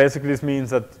basically this means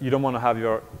that you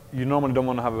normally don't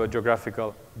want to have a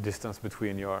geographical distance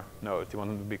between your nodes. You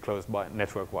want them to be close by,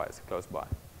 network-wise, close by,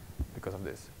 because of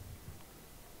this.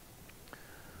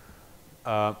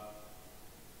 And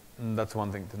that's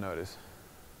one thing to notice.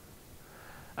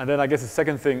 And then I guess the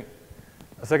second thing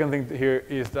here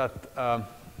is that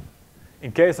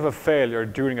in case of a failure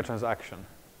during a transaction,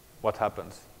 what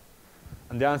happens?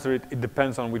 And the answer, it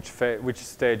depends on which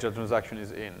stage a transaction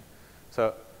is in.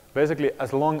 So basically,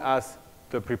 as long as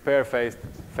the prepare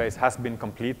phase has been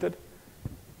completed,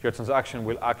 your transaction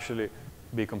will actually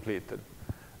be completed.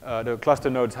 The cluster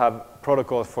nodes have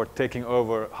protocols for taking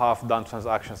over half-done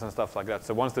transactions and stuff like that.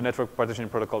 So once the network partitioning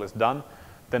protocol is done,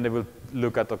 then they will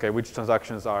look at, OK, which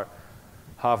transactions are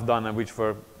half-done and which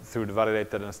were through the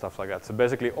validated and stuff like that. So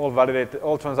basically,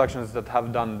 all transactions that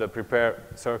have done the prepare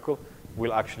circle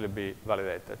will actually be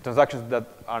validated. Transactions that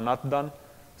are not done,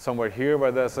 somewhere here where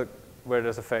there's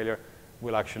a failure,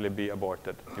 will actually be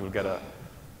aborted. You will get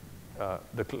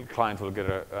the client will get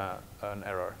an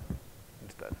error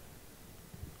instead.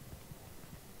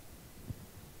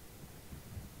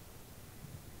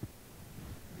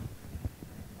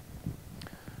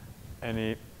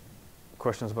 Any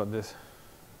questions about this?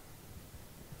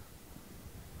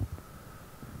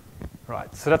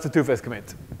 Right, so that's a two-phase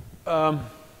commit.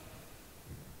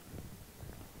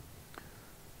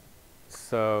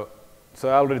 So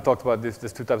I already talked about this.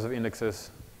 There's 2 types of indexes.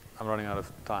 I'm running out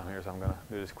of time here, so I'm going to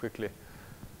do this quickly.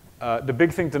 The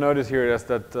big thing to notice here is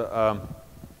that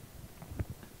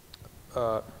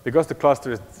because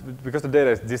the data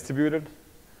is distributed,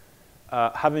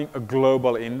 having a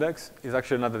global index is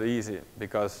actually not that easy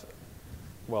because,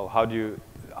 well, how do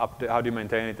you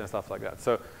maintain it and stuff like that?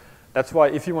 So that's why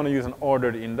if you want to use an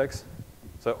ordered index,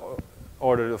 so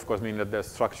ordered, of course, meaning that there's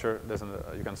structure,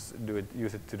 you can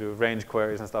use it to do range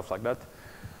queries and stuff like that.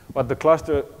 What the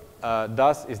cluster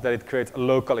does is that it creates a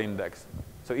local index.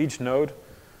 So each node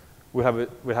will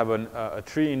have a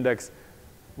tree index,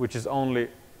 which is only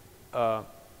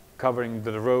covering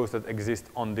the rows that exist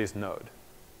on this node.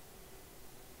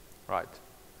 Right.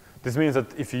 This means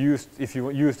that if you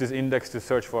use this index to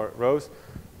search for rows,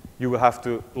 you will have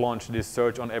to launch this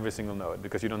search on every single node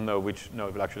because you don't know which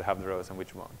node will actually have the rows and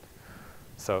which won't.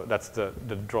 So that's the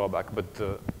drawback. But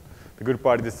the good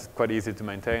part is it's quite easy to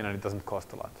maintain and it doesn't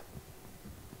cost a lot.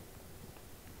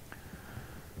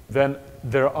 Then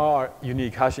there are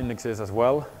unique hash indexes as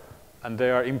well, and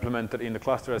they are implemented in the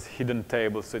cluster as hidden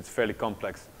tables, so it's a fairly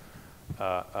complex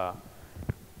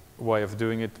way of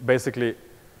doing it. Basically,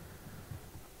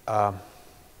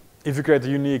 if you create a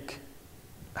unique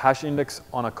hash index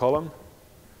on a column,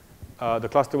 the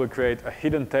cluster will create a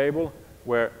hidden table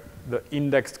where the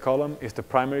indexed column is the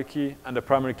primary key, and the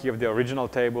primary key of the original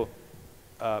table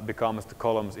becomes the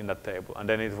columns in that table. And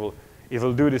then it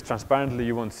will do this transparently,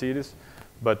 you won't see this,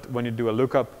 but when you do a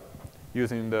lookup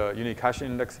using the unique hash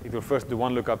index, it will first do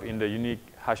one lookup in the unique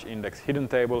hash index hidden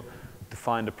table to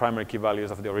find the primary key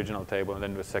values of the original table, and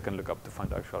then do a second lookup to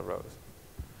find the actual rows.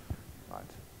 Right,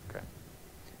 okay.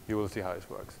 You will see how this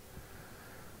works.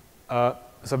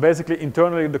 So basically,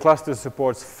 internally, the cluster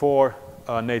supports 4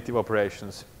 native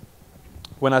operations.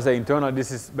 When I say internal,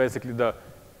 this is basically the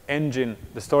engine,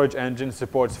 the storage engine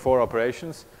supports 4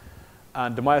 operations,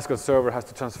 and the MySQL server has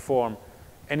to transform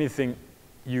anything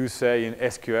you say in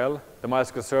SQL, the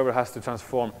MySQL server has to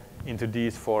transform into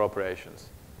these 4 operations.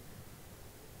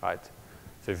 Right?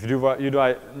 So if you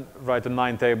write a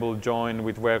 9-table join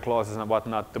with where clauses and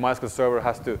whatnot, the MySQL server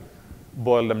has to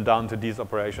boil them down to these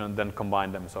operations and then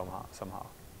combine them somehow.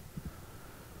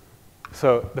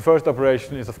 So the first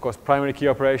operation is, of course, primary key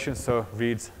operations, so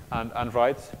reads and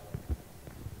writes.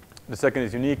 The second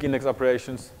is unique index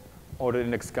operations, ordered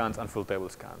index scans, and full table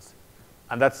scans.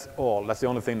 And that's all. That's the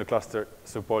only thing the cluster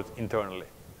supports internally.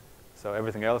 So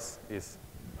everything else is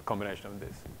a combination of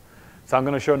this. So I'm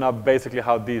going to show now basically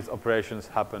how these operations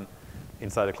happen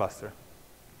inside the cluster.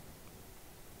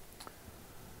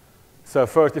 So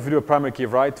first, if you do a primary key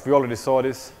write, we already saw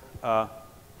this.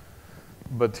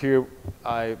 But here,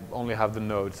 I only have the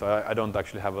node, so I don't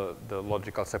actually have the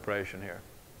logical separation here.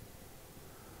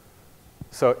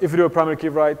 So if you do a primary key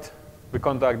write, we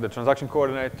contact the transaction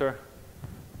coordinator.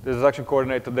 The transaction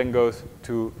coordinator then goes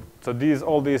to, so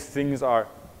all these things are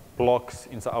blocks,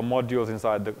 are modules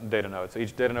inside the data node. So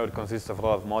each data node consists of a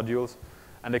lot of modules,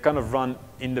 and they kind of run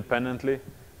independently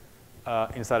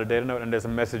inside the data node, and there's a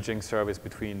messaging service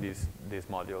between these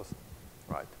modules,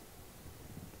 right?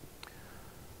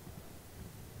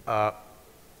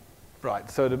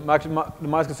 Right, so the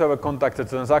MySQL server contacts the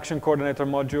transaction coordinator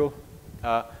module,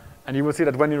 and you will see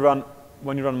that when you run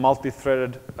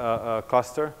multi-threaded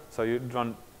cluster, so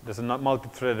there's a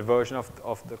multi-threaded version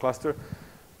of the cluster,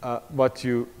 what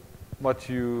you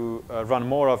run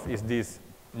more of is these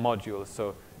modules.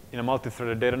 So in a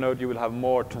multi-threaded data node, you will have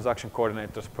more transaction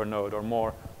coordinators per node or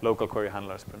more local query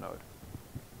handlers per node.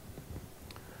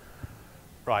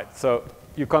 Right, so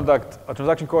you contact a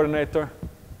transaction coordinator,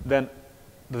 then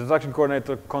the transaction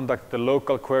coordinator contacts the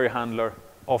local query handler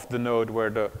of the node where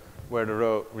the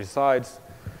row resides,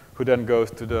 who then goes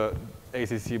to the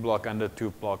ACC block and the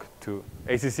tube block too.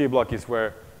 ACC block is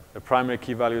where the primary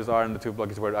key values are, and the tube block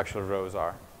is where the actual rows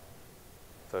are.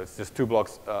 So it's just 2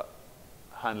 blocks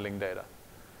handling data.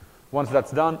 Once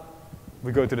that's done,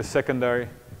 we go to the secondary,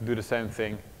 do the same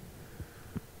thing.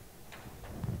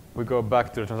 We go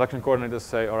back to the transaction coordinator,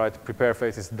 say, all right, prepare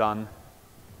phase is done.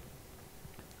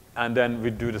 And then we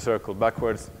do the circle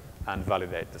backwards and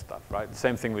validate the stuff, right? The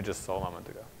same thing we just saw a moment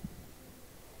ago.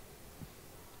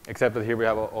 Except that here we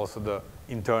have also the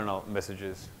internal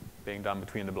messages being done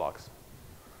between the blocks.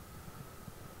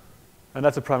 And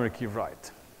that's a primary key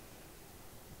write.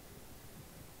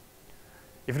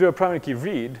 If you do a primary key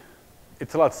read,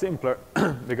 it's a lot simpler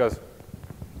because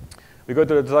we go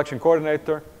to the transaction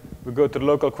coordinator, we go to the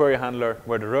local query handler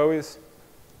where the row is,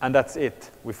 and that's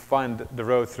it. We find the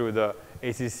row through the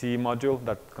ACC module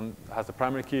that has the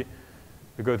primary key.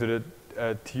 We go to the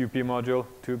TUP module,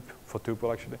 for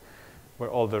tuple actually, where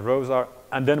all the rows are,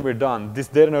 and then we're done. This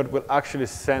data node will actually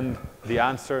send the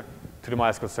answer to the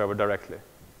MySQL server directly.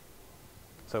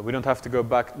 So we don't have to go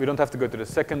back, we don't have to go to the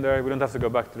secondary, we don't have to go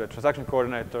back to the transaction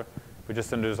coordinator, we just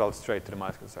send the results straight to the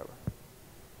MySQL server.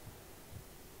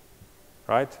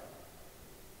 Right?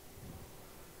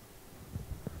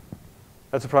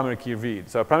 That's a primary key read.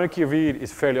 So a primary key read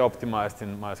is fairly optimized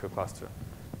in MySQL cluster.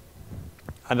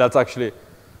 And that's actually,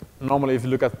 normally if you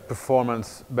look at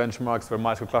performance benchmarks where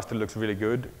MySQL cluster looks really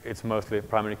good, it's mostly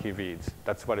primary key reads.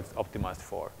 That's what it's optimized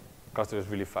for. Cluster is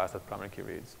really fast at primary key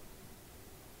reads.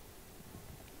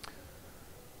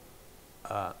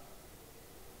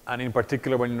 And in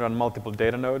particular, when you run multiple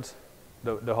data nodes,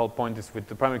 the whole point is with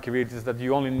the primary key reads is that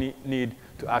you only need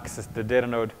to access the data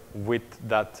node with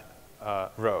that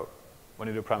row when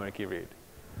you do primary key read.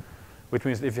 Which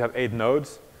means if you have 8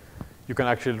 nodes, you can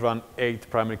actually run 8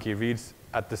 primary key reads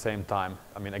at the same time.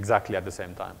 I mean, exactly at the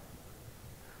same time.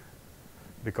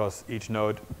 Because each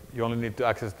node, you only need to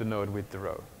access the node with the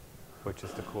row, which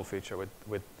is the cool feature with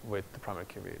the primary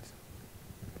key reads.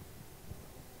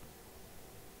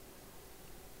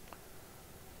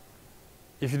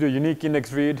 If you do unique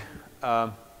index read,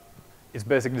 it's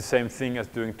basically the same thing as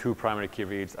doing 2 primary key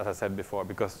reads, as I said before,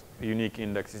 because a unique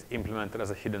index is implemented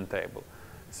as a hidden table.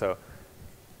 So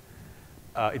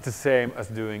it's the same as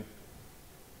doing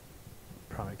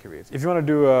primary key reads. If you want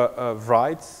to do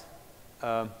writes,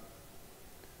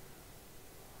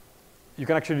 you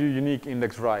can actually do unique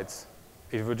index writes.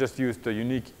 If we just use the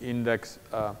unique index,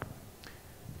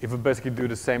 it would basically do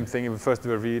the same thing. It would first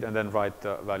do a read and then write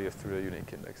the values through the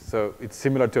unique index. So it's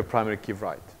similar to a primary key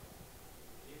write.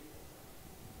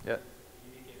 Yeah.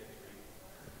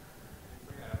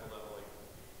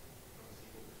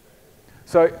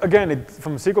 So again,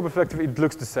 from a SQL perspective, it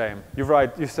looks the same. You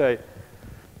say,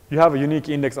 you have a unique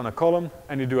index on a column,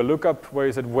 and you do a lookup where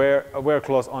you said a where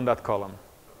clause on that column.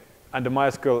 And the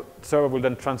MySQL server will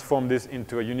then transform this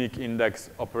into a unique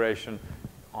index operation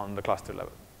on the cluster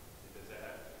level.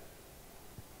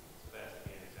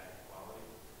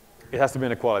 It has to be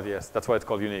an equality, yes. That's why it's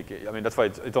called unique. I mean, that's why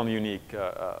it's only unique. But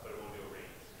it won't do a range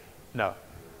scan. No.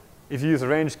 If you use a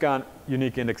range scan,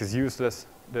 unique index is useless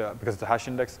because it's a hash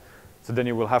index. So then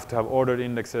you will have to have ordered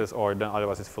indexes, or then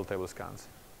otherwise it's full table scans.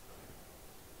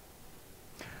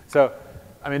 So,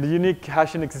 I mean, the unique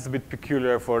hash index is a bit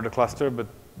peculiar for the cluster, but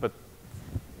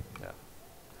yeah.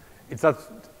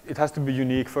 It has to be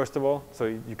unique, first of all. So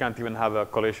you can't even have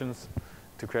collisions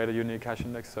to create a unique hash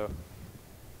index. So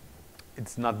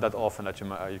it's not that often that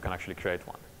you can actually create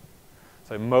one.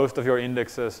 So most of your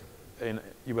indexes,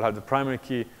 you will have the primary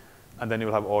key, and then you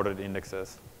will have ordered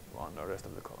indexes on the rest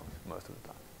of the columns most of the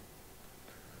time.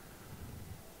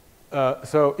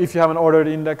 So if you have an ordered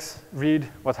index read,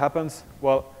 what happens?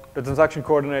 Well, the transaction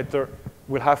coordinator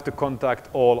will have to contact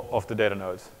all of the data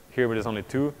nodes. Here it is only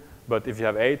 2, but if you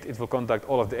have 8, it will contact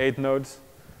all of the 8 nodes,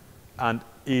 and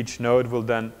each node will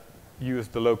then use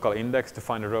the local index to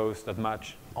find the rows that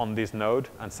match on this node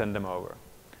and send them over.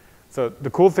 So the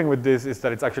cool thing with this is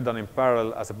that it's actually done in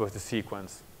parallel as opposed to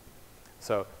sequence.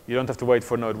 So you don't have to wait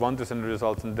for node 1 to send the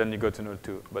results and then you go to node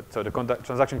 2. But so the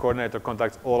transaction coordinator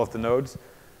contacts all of the nodes,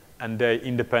 and they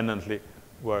independently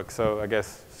work. So I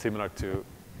guess similar to,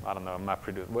 I don't know,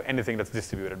 MapReduce, anything that's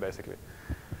distributed basically.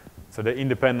 So they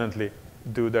independently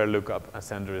do their lookup and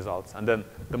send the results. And then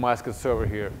the MySQL server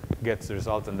here gets the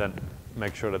results and then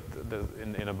makes sure that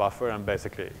in a buffer and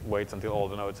basically waits until all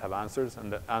the nodes have answered,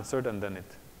 and then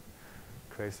it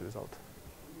creates the result.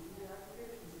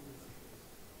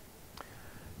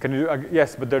 Can you do,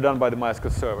 yes, but they're done by the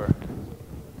MySQL server.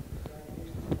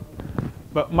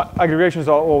 But aggregations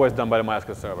are always done by the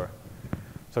MySQL server.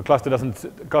 So cluster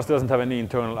doesn't have any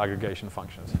internal aggregation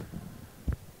functions.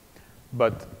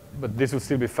 But this will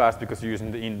still be fast because you're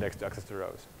using the index to access the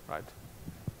rows, right?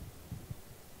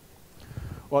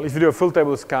 Well, if you do a full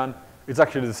table scan, it's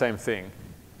actually the same thing,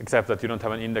 except that you don't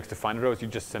have an index to find rows. You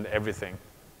just send everything,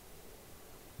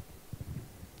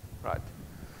 right?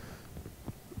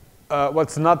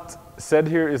 What's not said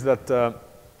here is that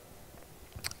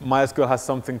MySQL has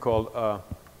something called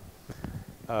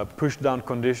push down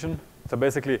condition. So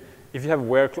basically, if you have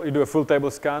you do a full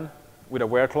table scan with a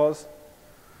where clause,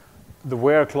 the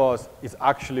where clause is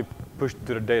actually pushed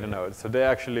to the data node. So they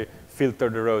actually filter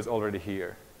the rows already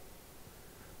here.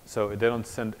 So they don't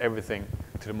send everything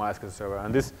to the MySQL server.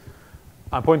 And this,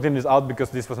 I'm pointing this out because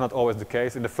this was not always the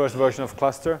case. In the first version of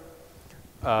Cluster,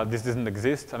 this didn't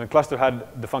exist. I mean, Cluster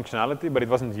had the functionality, but it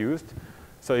wasn't used.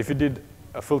 So if you did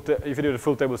a full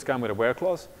table scan with a where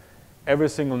clause, every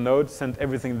single node sent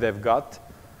everything they've got,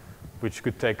 which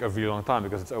could take a really long time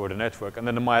because it's over the network. And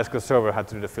then the MySQL server had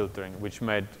to do the filtering, which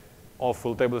made all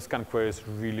full table scan queries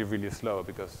really, really slow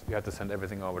because you had to send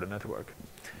everything over the network.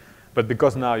 But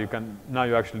because now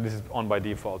this is on by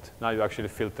default. Now you actually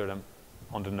filter them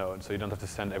on the node, so you don't have to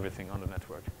send everything on the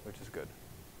network, which is good.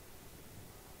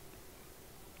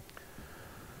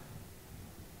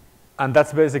 And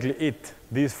that's basically it.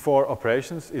 These 4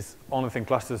 operations is only thing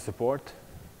Cluster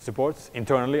supports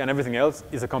internally, and everything else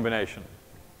is a combination.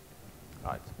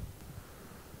 Right.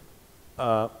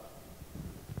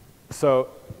 So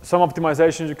some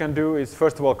optimizations you can do is,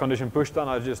 first of all, condition pushdown,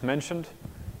 I just mentioned,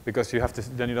 because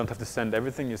then you don't have to send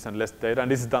everything, you send less data,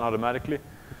 and this is done automatically.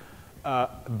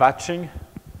 Batching,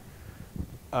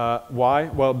 why?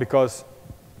 Well, because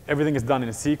everything is done in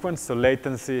a sequence, so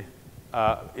latency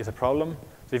is a problem.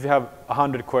 So if you have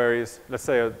 100 queries, let's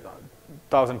say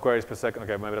 1,000 queries per second,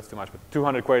 okay, maybe that's too much, but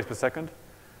 200 queries per second.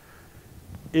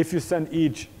 If you send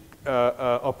each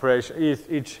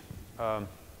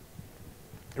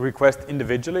request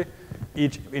individually,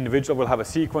 each individual will have a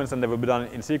sequence, and they will be done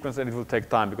in sequence, and it will take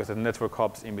time because the network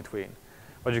hops in between.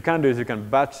 What you can do is you can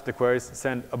batch the queries,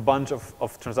 send a bunch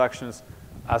of transactions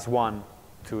as one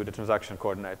to the transaction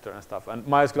coordinator and stuff. And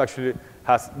MySQL actually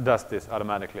does this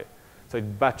automatically. So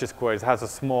it batches queries. It has a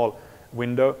small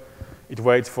window. It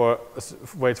waits for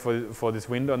this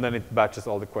window, and then it batches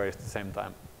all the queries at the same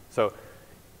time. So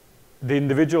the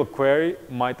individual query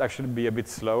might actually be a bit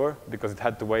slower because it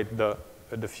had to wait the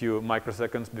few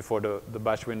microseconds before the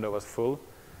batch window was full.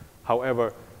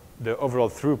 However, the overall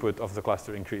throughput of the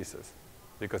cluster increases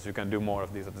because you can do more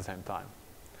of these at the same time.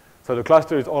 So the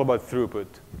cluster is all about throughput.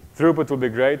 Throughput will be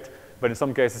great, but in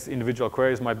some cases, individual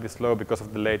queries might be slow because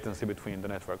of the latency between the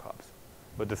network hops.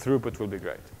 But the throughput will be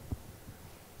great.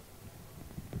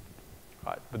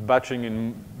 Right. But batching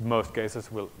in most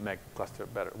cases will make cluster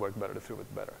better, work better, the throughput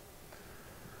better.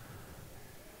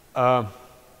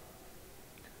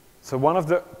 So one of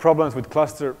the problems with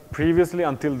cluster previously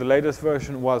until the latest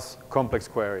version was complex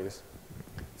queries.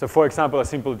 So for example, a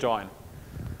simple join.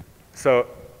 So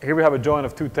here we have a join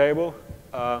of two tables.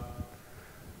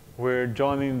 We're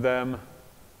joining them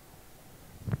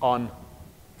on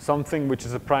something which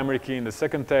is a primary key in the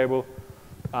second table,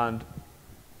 and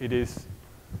we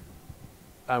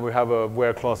have a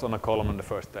where clause on a column in the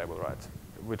first table, right?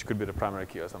 Which could be the primary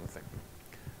key or something.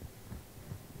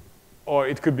 Or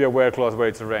it could be a where clause where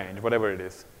it's a range, whatever it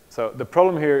is. So the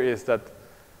problem here is that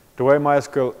the way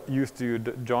MySQL used to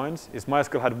do joins is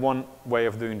MySQL had one way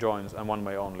of doing joins and one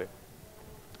way only.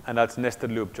 And that's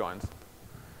nested loop joins,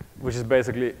 which is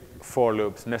basically for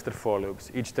loops, nested for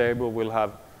loops. Each table will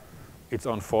have its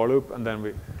own for loop, and then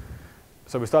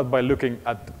we start by looking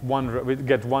at one row. We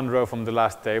get one row from the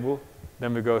last table,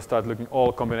 then we start looking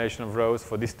all combination of rows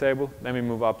for this table, then we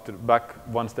move up to back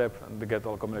one step and we get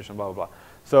all combination, blah, blah, blah.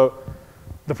 So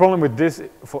the problem with this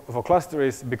for cluster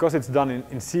is because it's done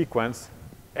in sequence,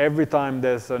 every time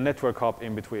there's a network hop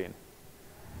in between.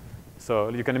 So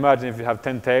you can imagine if you have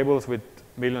 10 tables with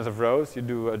millions of rows, you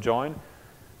do a join.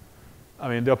 I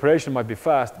mean, the operation might be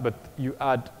fast, but you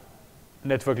add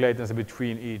network latency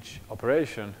between each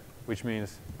operation, which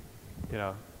means,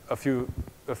 a few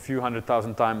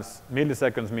 100,000 times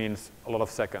milliseconds means a lot of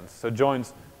seconds. So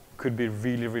joins could be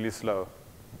really, really slow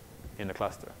in the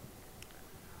cluster.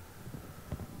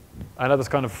 And that was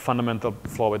kind of a fundamental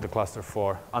flaw with the cluster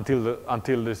 4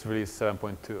 until this release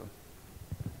 7.2.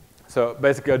 So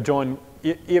basically, a join,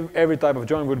 every type of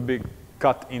join would be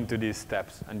cut into these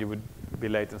steps, and you would be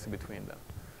latency between them.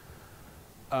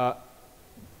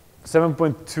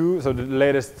 7.2, so the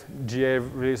latest GA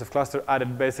release of cluster,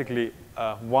 added basically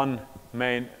one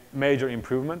major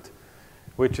improvement,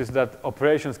 which is that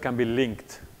operations can be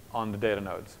linked on the data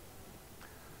nodes.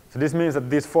 So this means that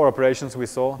these 4 operations we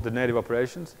saw, the native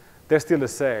operations, they're still the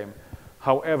same.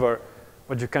 However,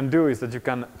 what you can do is that you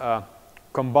can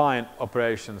combine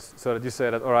operations so that you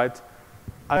say that, all right,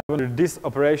 I want to do this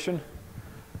operation,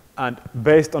 and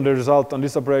based on the result on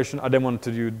this operation, I then want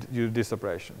to do this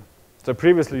operation. So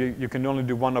previously, you can only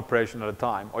do one operation at a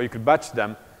time, or you could batch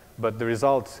them, but the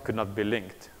results could not be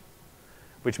linked.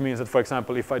 Which means that, for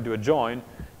example, if I do a join,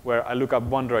 where I look up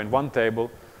one row in one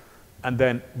table, and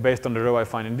then based on the row I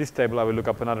find in this table, I will look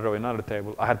up another row in another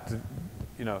table, I had to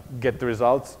get the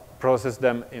results, process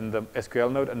them in the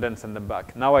SQL node, and then send them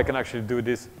back. Now I can actually do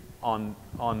this on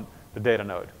the data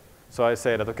node. So I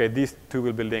say that, okay, these two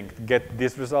will be linked, get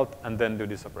this result, and then do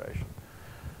this operation.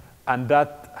 And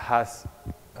that has,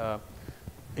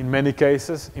 in many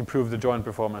cases, improved the join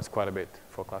performance quite a bit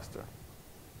for cluster.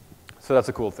 So that's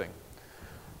a cool thing.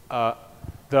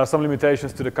 There are some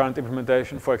limitations to the current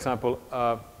implementation. For example,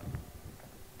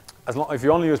 if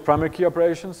you only use primary key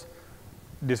operations,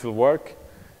 this will work.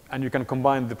 And you can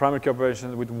combine the primary key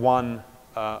operations with one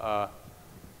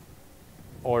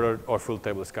ordered or full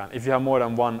table scan. If you have more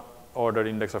than one ordered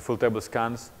index or full table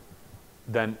scans,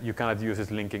 then you cannot use this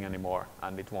linking anymore,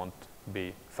 and it won't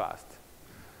be fast.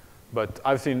 But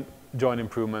I've seen join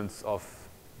improvements of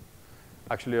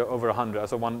actually over 100.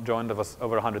 So one join that was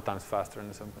over 100 times faster in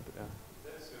the 7.2. Yeah. Is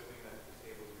that assuming that the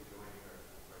tables you're joining are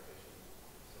partitioned?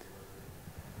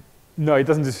 No, it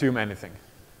doesn't assume anything.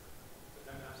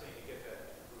 But I'm saying you get that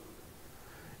improved.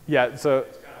 Yeah, so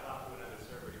It's kind of hop to another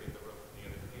server to get the row from the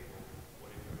other table.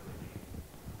 What do you really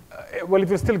need? well, it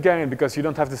will still gain because you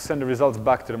don't have to send the results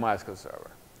back to the MySQL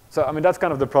server. So I mean, that's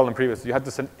kind of the problem previously. You had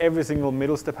to send every single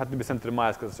middle step had to be sent to the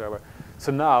MySQL server.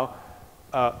 So now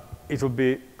it will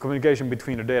be communication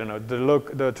between the data node.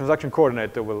 The transaction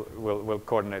coordinator will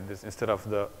coordinate this instead of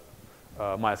the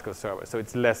MySQL server, so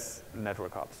it's less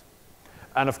network hops.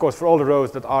 And of course, for all the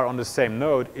rows that are on the same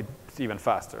node, it's even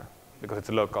faster because it's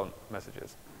local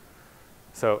messages.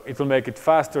 So it will make it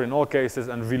faster in all cases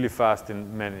and really fast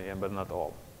in many, but not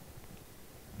all.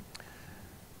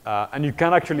 And you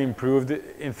can actually improve,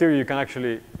 in theory, you can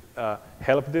actually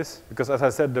help this, because as I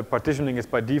said, the partitioning is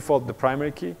by default the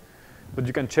primary key, but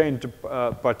you can change the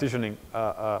partitioning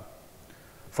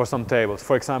for some tables.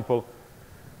 For example,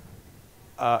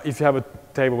 if you have a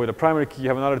table with a primary key, you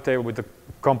have another table with a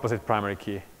composite primary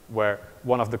key, where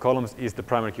one of the columns is the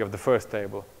primary key of the first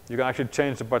table. You can actually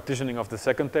change the partitioning of the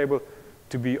second table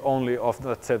to be only of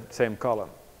that same column.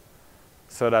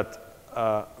 So that,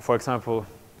 for example,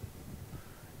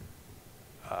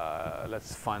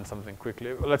 let's find something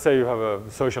quickly. Let's say you have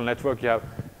a social network, you have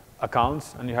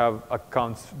accounts, and you have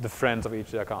accounts, the friends of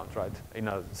each account, right, in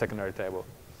a secondary table.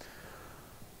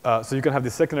 So you can have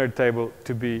the secondary table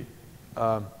to be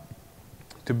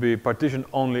partitioned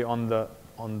only on the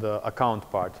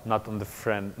account part, not on the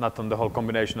friend, not on the whole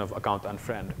combination of account and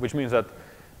friend, which means that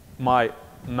my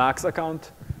max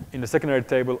account in the secondary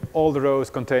table, all the rows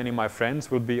containing my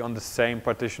friends will be on the same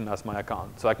partition as my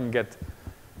account. So I can get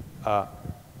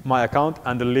my account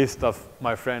and the list of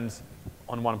my friends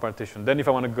on one partition. Then if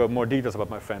I want to go more details about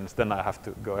my friends, then I have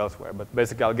to go elsewhere. But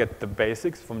basically, I'll get the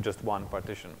basics from just one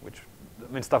partition, which,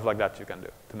 I mean, stuff like that you can do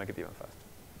to make it even faster.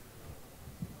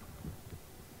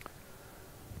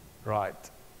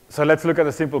 Right. So let's look at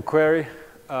a simple query.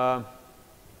 So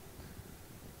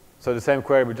the same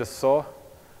query we just saw.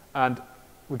 And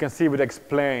we can see with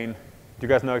explain. Do you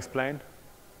guys know explain?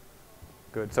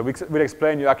 Good. So with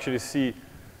explain, you actually see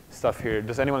stuff here.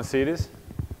 Does anyone see this?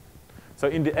 So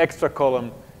in the extra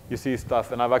column, you see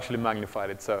stuff, and I've actually magnified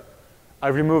it. So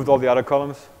I've removed all the other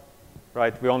columns,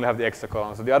 right? We only have the extra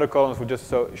columns. So the other columns will just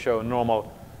show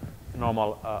normal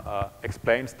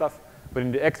explain stuff. But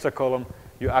in the extra column,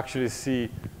 you actually see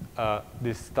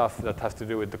this stuff that has to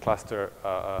do with the cluster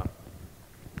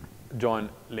join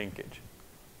linkage.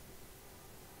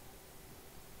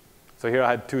 So here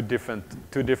I had two different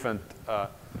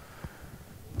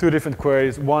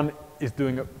queries. One is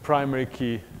doing a primary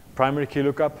key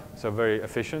lookup, so very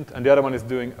efficient, and the other one is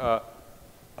doing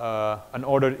an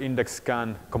ordered index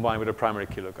scan combined with a primary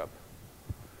key lookup.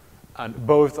 And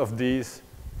both of these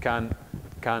can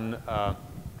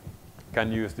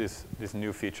use this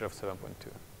new feature of 7.2.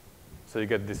 So you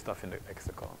get this stuff in the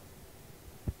extra column.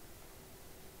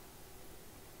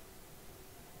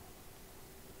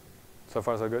 So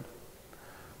far, so good?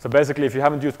 So basically, if you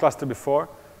haven't used cluster before,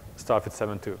 start with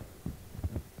 7.2.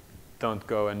 Don't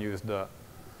go and use the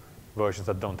versions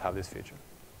that don't have this feature.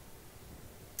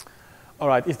 All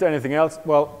right, is there anything else?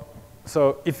 Well,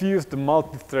 so if you use the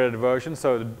multi-threaded version,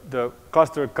 so the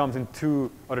cluster comes in two,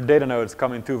 or the data nodes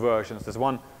come in two versions. There's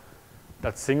one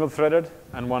that's single-threaded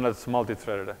and one that's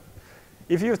multi-threaded.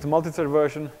 If you use the multi-threaded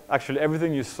version, actually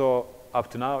everything you saw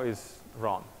up to now is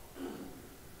wrong.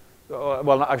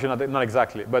 Well, actually not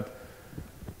exactly, but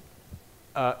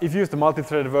if you use the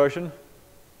multi-threaded version,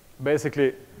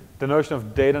 basically the notion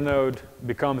of data node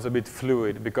becomes a bit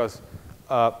fluid, because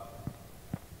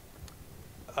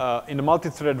in the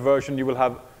multi-threaded version you will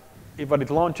have, what it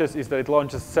launches is that it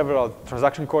launches several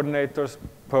transaction coordinators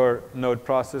per node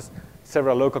process,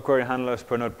 several local query handlers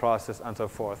per node process, and so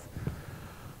forth.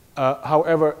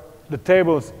 However, the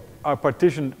tables are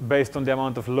partitioned based on the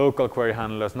amount of local query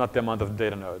handlers, not the amount of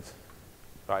data nodes.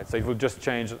 Right? So it will just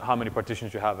change how many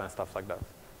partitions you have and stuff like that.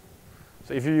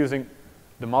 So if you're using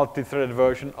the multi-threaded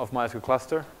version of MySQL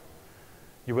cluster,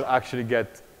 you will actually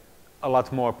get a lot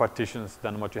more partitions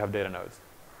than what you have data nodes.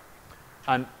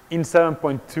 And in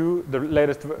 7.2, the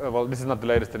latest, well, this is not the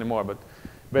latest anymore, but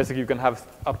basically you can have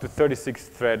up to 36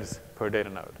 threads per data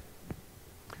node.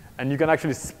 And you can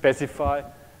actually specify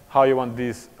how you want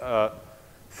these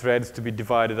threads to be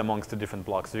divided amongst the different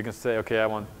blocks. So you can say, okay, I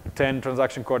want 10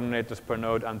 transaction coordinators per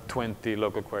node and 20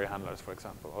 local query handlers, for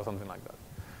example, or something like that.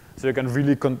 So you can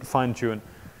really fine-tune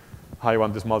how you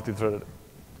want this multi-threaded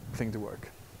thing to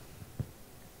work.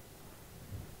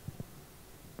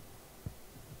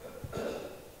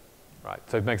 Right,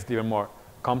 so it makes it even more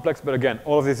complex, but again,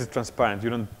 all of this is transparent.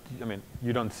 You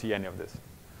don't see any of this.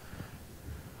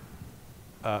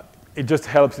 It just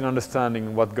helps in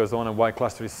understanding what goes on and why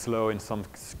cluster is slow in some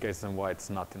cases and why it's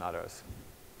not in others.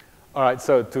 All right,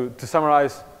 so to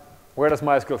summarize, where does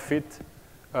MySQL fit,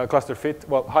 cluster fit?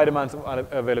 Well, high demands of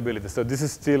availability. So this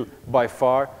is still by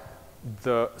far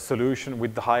the solution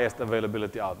with the highest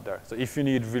availability out there. So if you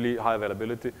need really high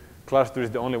availability, cluster is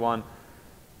the only one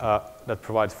that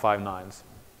provides 5 nines.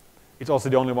 it's also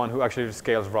the only one who actually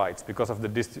scales writes. Because of the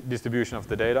distribution of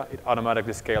the data, it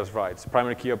automatically scales writes.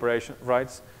 Primary key operation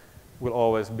writes will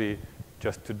always be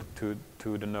just to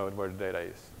the node where the data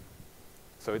is.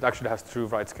 So it actually has true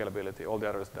write scalability. All the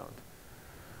others don't.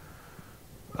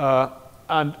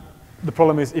 And the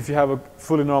problem is if you have a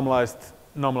fully normalized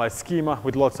schema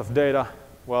with lots of data,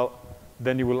 well,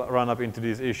 then you will run up into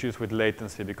these issues with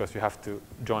latency because you have to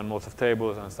join lots of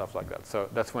tables and stuff like that. So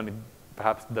that's when it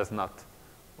perhaps does not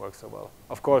work so well.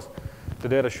 Of course, the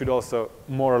data should also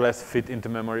more or less fit into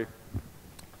memory.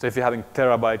 So if you're having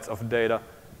terabytes of data,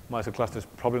 MySQL cluster is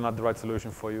probably not the right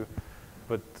solution for you.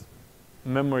 But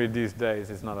memory these days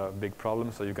is not a big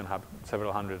problem, so you can have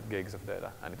several hundred gigs of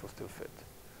data and it will still fit.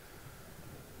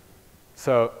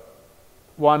 So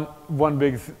one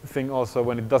big thing also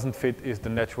when it doesn't fit is the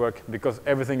network, because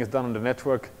everything is done on the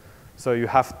network, so you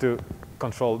have to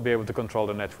be able to control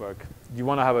the network. You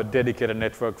want to have a dedicated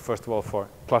network, first of all, for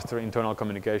cluster internal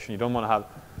communication. You don't want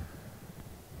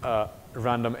to have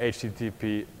random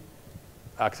HTTP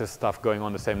access stuff going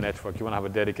on the same network. You want to have a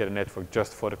dedicated network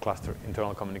just for the cluster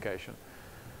internal communication.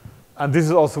 And this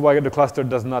is also why the cluster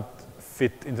does not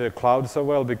fit into the cloud so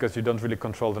well, because you don't really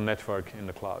control the network in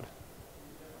the cloud.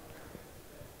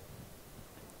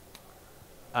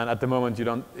 And at the moment,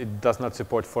 it does not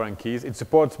support foreign keys. It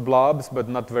supports blobs, but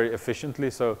not very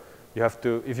efficiently. So you have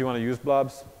to, if you want to use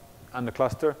blobs and the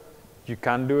cluster, you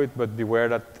can do it, but beware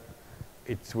that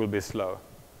it will be slow.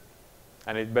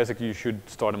 And basically, you should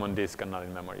store them on disk and not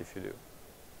in memory if you do.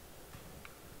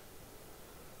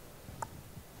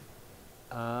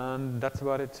 And that's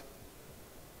about it.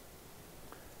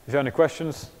 If you have any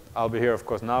questions, I'll be here, of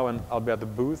course, now, and I'll be at the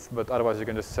booth. But otherwise, you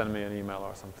can just send me an email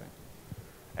or something.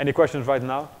 Any questions right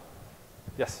now?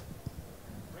 Yes?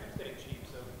 RAM's getting cheap,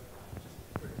 so just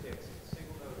for tips,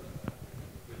 single node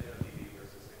with NODB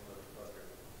versus single node cluster.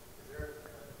 Is there a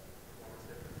performance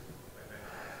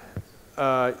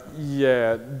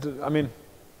difference? Yeah, I mean,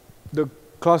 the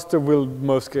cluster will, in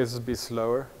most cases, be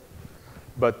slower,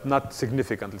 but not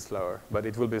significantly slower, but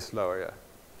it will be slower, yeah.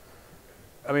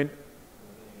 I mean,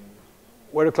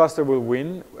 where the cluster will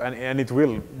win, and it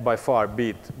will by far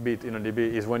beat InnoDB,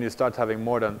 is when you start having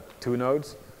more than 2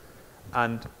 nodes,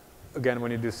 and again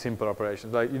when you do simple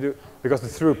operations, like you do, because the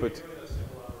throughput. When you're doing those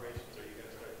simple operations, are you going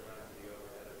to start to run into the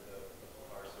overhead of the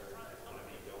parser and want to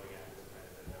be going after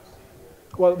kind of the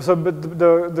NoSQL? Well, so but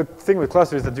the thing with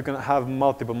cluster is that you can have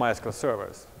multiple MySQL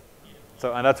servers,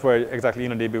 so and that's where exactly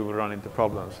InnoDB will run into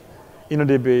problems.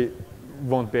 InnoDB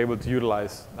won't be able to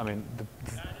utilize, I mean,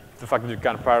 the fact that you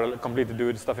can completely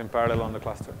do stuff in parallel on the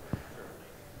cluster.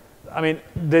 I mean,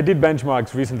 they did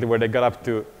benchmarks recently where they got up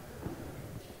to,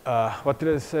 what did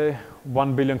they say?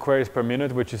 1 billion queries per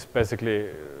minute, which is basically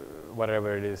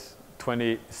whatever it is,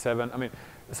 27, I mean,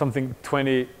 something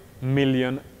 20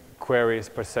 million queries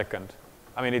per second.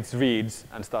 I mean, it's reads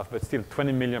and stuff, but still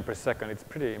 20 million per second. It's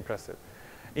pretty impressive.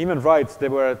 Even writes, they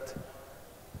were at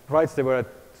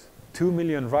 2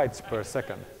 million writes per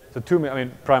second. So I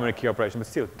mean, primary key operation, but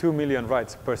still 2 million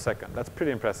writes per second. That's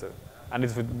pretty impressive. And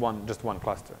it's with just one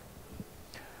cluster.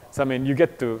 So I mean, you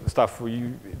get to stuff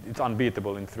where it's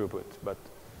unbeatable in throughput, but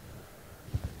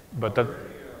that. In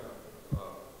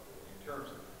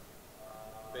terms of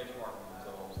benchmarking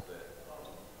results that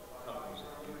companies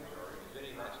have used, is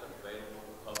any of that stuff available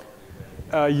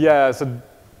publicly? Yeah, so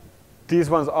these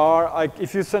ones are,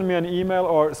 if you send me an email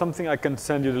or something, I can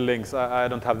send you the links. I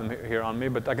don't have them here on me,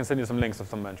 but I can send you some links of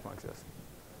some benchmarks, yes.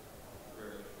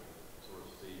 Very sort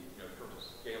of see, in terms of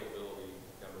scalability,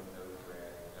 number of nodes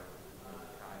ran,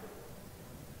 kind of.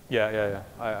 Yeah.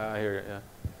 I hear you, yeah.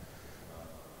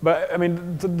 But I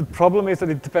mean, the problem is that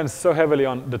it depends so heavily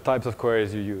on the types of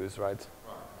queries you use, right?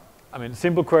 I mean,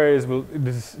 simple queries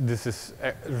this is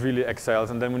really excels,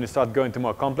 and then when you start going to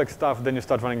more complex stuff, then you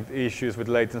start running issues with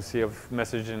latency of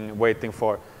messaging, waiting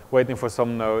for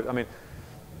some node. I mean,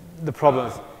 the problem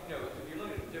is. If you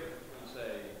look at the difference between,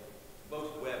 say,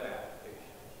 most web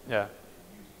applications, Yeah.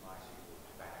 using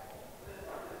MySQL back,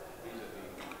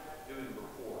 vis-a-vis doing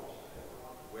reports,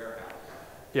 warehouse.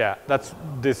 Yeah,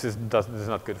 this is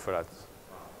not good for that.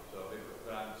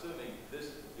 But I'm assuming this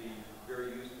would be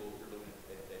very useful if you're looking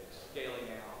at scaling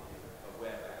out a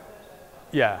web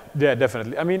app. Yeah,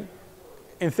 definitely. I mean,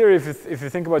 in theory, if you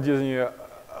think about using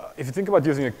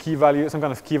a key value, some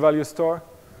kind of key value store,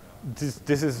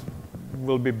 this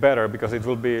will be better because it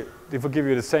will give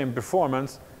you the same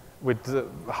performance with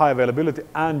high availability,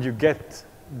 and you get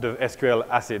the SQL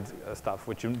ACID stuff,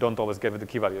 which you don't always get with the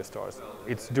key value stores. Well,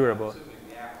 it's durable. I'm assuming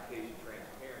the application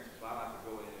transparency, so I don't have to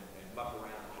go in and muck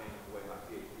around and change the way my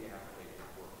PHP application is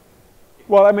working.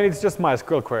 Well, I mean, it's just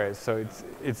MySQL queries, so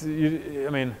I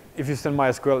mean, if you send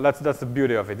MySQL, that's the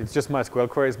beauty of it. It's just MySQL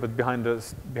queries, but behind the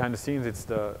scenes, it's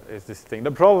this thing.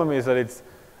 The problem is that it's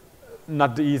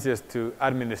not the easiest to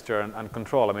administer and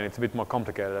control. I mean, it's a bit more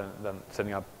complicated than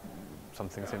setting up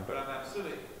something simple. But I'm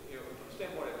assuming, you know, from the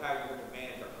standpoint of how you're going to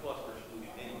manage our cluster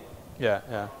solution anyway. Yeah,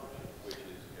 yeah. Which is,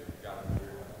 you've got to be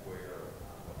aware of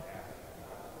what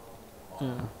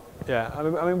happened. Yeah, I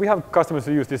mean, we have customers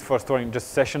who use this for storing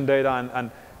just session data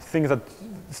and things that,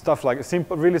 stuff like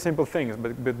really simple things,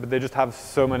 but they just have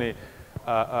so many,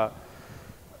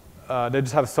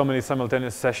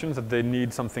 simultaneous sessions that they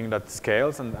need something that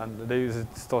scales, and they use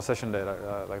it to store session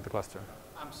data like the cluster.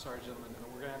 I'm sorry, gentlemen,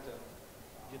 we're going to have to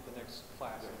get the next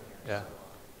class in here. Yeah. So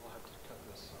we'll have to cut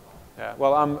this. Yeah.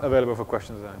 Well, I'm available for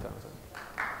questions at any time. So.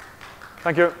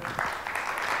 Thank you.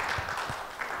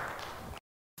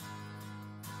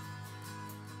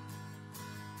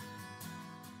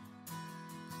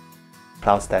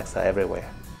 Cloud stacks are everywhere.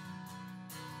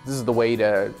 This is the way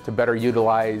to better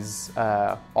utilize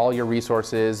all your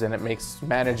resources, and it makes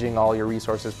managing all your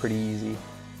resources pretty easy.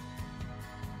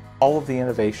 All of the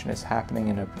innovation is happening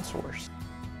in open source.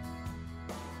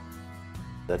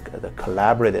 The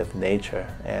collaborative nature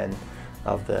and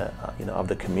of the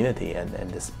community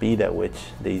and the speed at which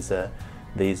these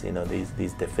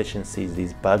deficiencies,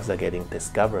 these bugs are getting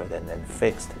discovered and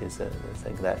fixed is a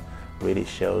thing that really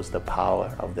shows the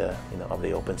power of the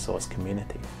open source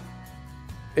community.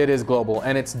 It is global,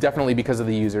 and it's definitely because of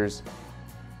the users.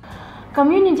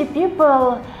 Community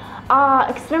people are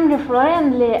extremely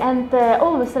friendly and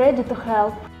always ready to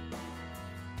help.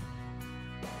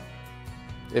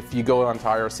 If you go onto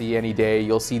IRC any day,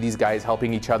 you'll see these guys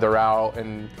helping each other out,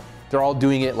 and they're all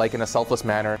doing it like in a selfless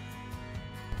manner.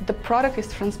 The product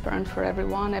is transparent for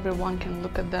everyone. Everyone can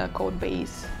look at the code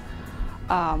base.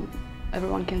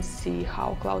 Everyone can see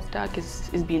how Cloud Stack is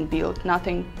being built.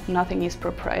 Nothing is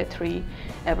proprietary.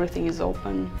 Everything is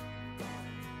open.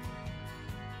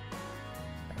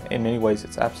 In many ways,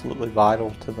 it's absolutely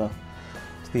vital to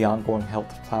the ongoing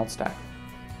health of Cloud Stack.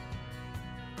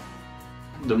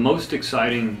 The most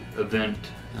exciting event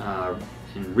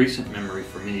in recent memory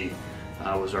for me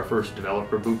was our first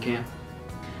developer boot camp.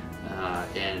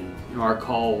 And our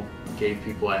call gave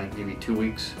people, I think, maybe 2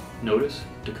 weeks notice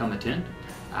to come attend.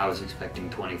 I was expecting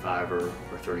 25 or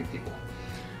 30 people.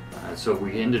 So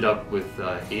we ended up with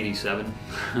 87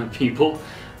 people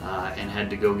and had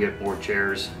to go get more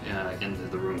chairs into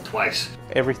the room twice.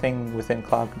 Everything within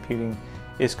cloud computing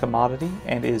is commodity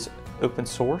and is open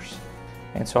source.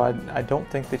 And so I don't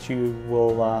think that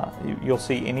you'll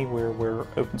see anywhere where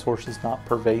open source is not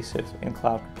pervasive in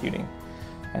cloud computing.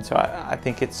 And so I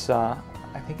think it's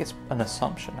an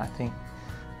assumption. I think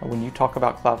when you talk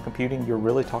about cloud computing, you're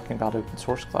really talking about open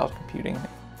source cloud computing.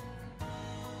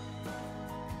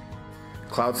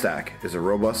 CloudStack is a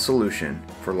robust solution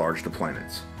for large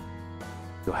deployments.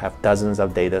 You have dozens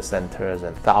of data centers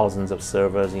and thousands of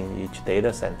servers in each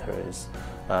data center.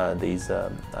 These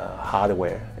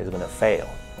hardware is going to fail,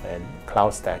 and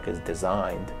CloudStack is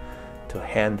designed to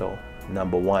handle,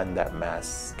 number one, that mass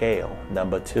scale.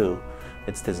 Number two,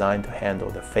 it's designed to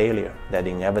handle the failure that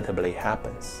inevitably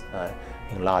happens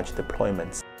in large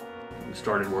deployments. We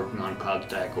started working on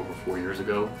CloudStack over 4 years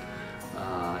ago,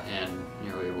 and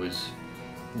it was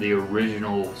the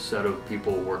original set of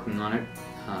people working on it.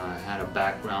 Had a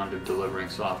background of delivering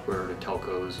software to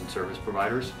telcos and service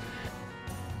providers.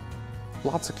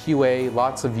 Lots of QA,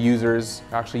 lots of users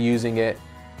actually using it.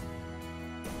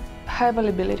 High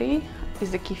availability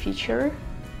is the key feature.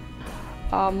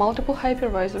 Multiple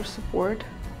hypervisor support,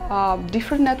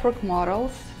 different network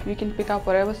models. You can pick up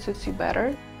whatever suits you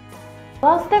better.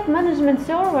 Cloud Stack Management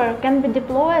Server can be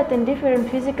deployed in different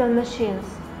physical machines.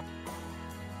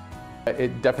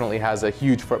 It definitely has a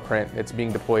huge footprint. It's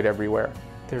being deployed everywhere.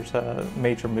 There's a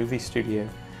major movie studio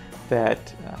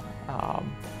that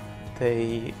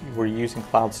they were using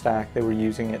CloudStack. They were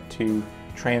using it to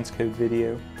transcode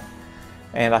video,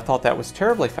 and I thought that was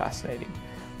terribly fascinating.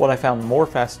 What I found more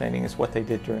fascinating is what they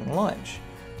did during lunch,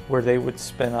 where they would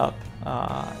spin up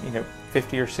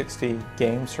 50 or 60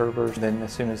 game servers. Then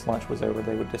as soon as lunch was over,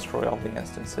 they would destroy all the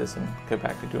instances and go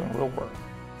back to doing real work.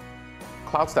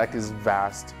 CloudStack is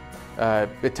vast.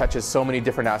 It touches so many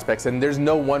different aspects, and there's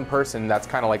no one person that's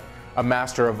kind of like a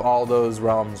master of all those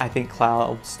realms. I think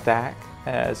CloudStack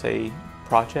as a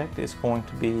project is going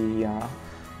to be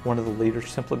one of the leaders,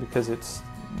 simply because it's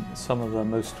some of the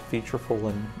most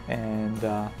featureful and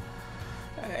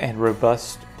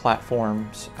robust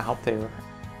platforms out there.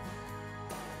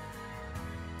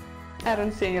 I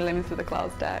don't see any limits to the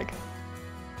Cloud Stack.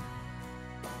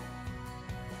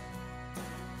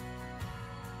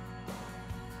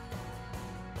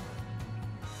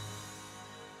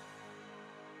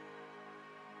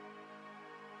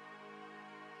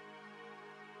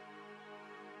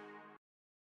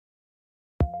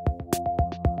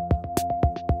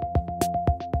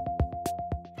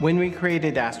 When we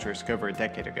created Asterisk over a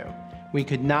decade ago, we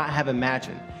could not have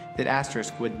imagined that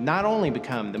Asterisk would not only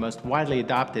become the most widely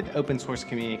adopted open source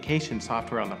communication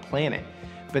software on the planet,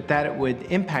 but that it would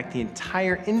impact the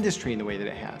entire industry in the way that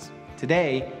it has.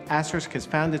 Today, Asterisk has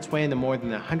found its way into more than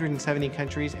 170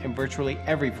 countries and virtually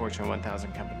every Fortune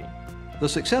 1000 company. The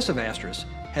success of Asterisk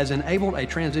has enabled a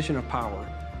transition of power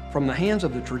from the hands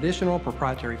of the traditional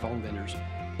proprietary phone vendors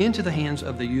into the hands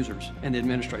of the users and the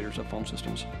administrators of phone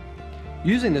systems.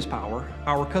 Using this power,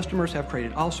 our customers have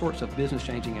created all sorts of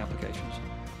business-changing applications,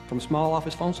 from small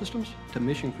office phone systems to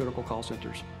mission-critical call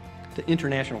centers to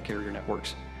international carrier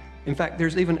networks. In fact,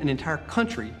 there's even an entire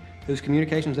country whose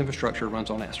communications infrastructure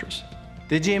runs on Asterisk.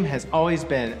 Digium has always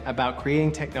been about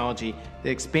creating technology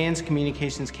that expands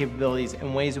communications capabilities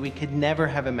in ways that we could never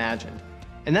have imagined.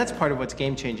 And that's part of what's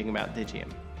game-changing about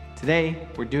Digium. Today,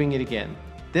 we're doing it again,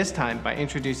 this time by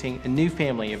introducing a new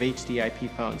family of HD IP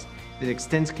phones that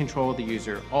extends control of the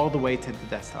user all the way to the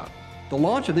desktop. The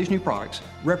launch of these new products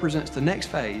represents the next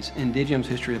phase in Digium's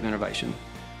history of innovation.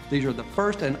 These are the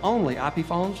first and only IP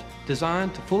phones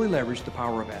designed to fully leverage the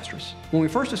power of Asterisk. When we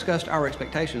first discussed our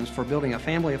expectations for building a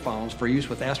family of phones for use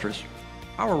with Asterisk,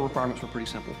 our requirements were pretty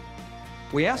simple.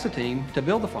 We asked the team to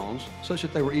build the phones such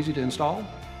that they were easy to install,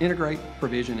 integrate,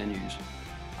 provision, and use.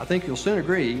 I think you'll soon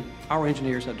agree our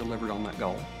engineers have delivered on that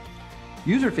goal.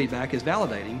 User feedback is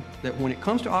validating that when it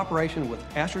comes to operation with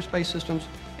Asterisk-based systems,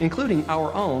 including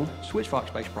our own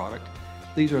SwitchVox-based product,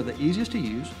 these are the easiest to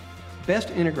use,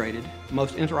 best integrated,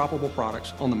 most interoperable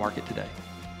products on the market today.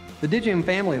 The Digium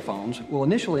family of phones will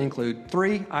initially include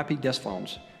 3 IP desk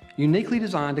phones, uniquely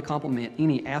designed to complement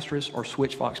any Asterisk or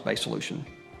SwitchVox-based solution.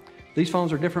 These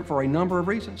phones are different for a number of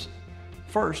reasons.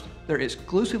 First, they're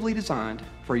exclusively designed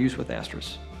for use with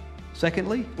Asterisk.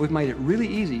 Secondly, we've made it really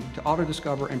easy to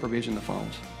auto-discover and provision the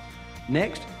phones.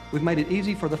 Next, we've made it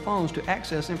easy for the phones to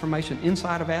access information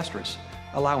inside of Asterisk,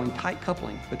 allowing tight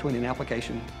coupling between an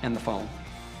application and the phone.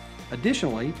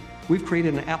 Additionally, we've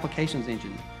created an applications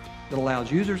engine that allows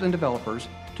users and developers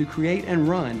to create and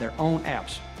run their own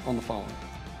apps on the phone.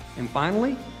 And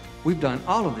finally, we've done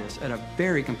all of this at a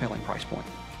very compelling price point.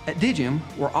 At Digium,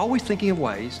 we're always thinking of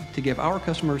ways to give our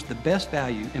customers the best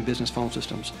value in business phone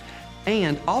systems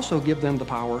and also give them the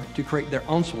power to create their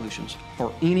own solutions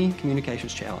for any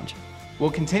communications challenge. We'll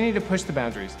continue to push the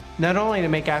boundaries, not only to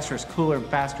make Asterisk cooler,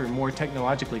 faster, and more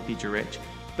technologically feature-rich,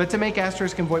 but to make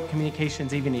Asterisk and VoIP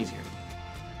communications even easier.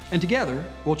 And together,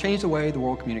 we'll change the way the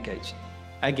world communicates.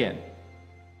 Again.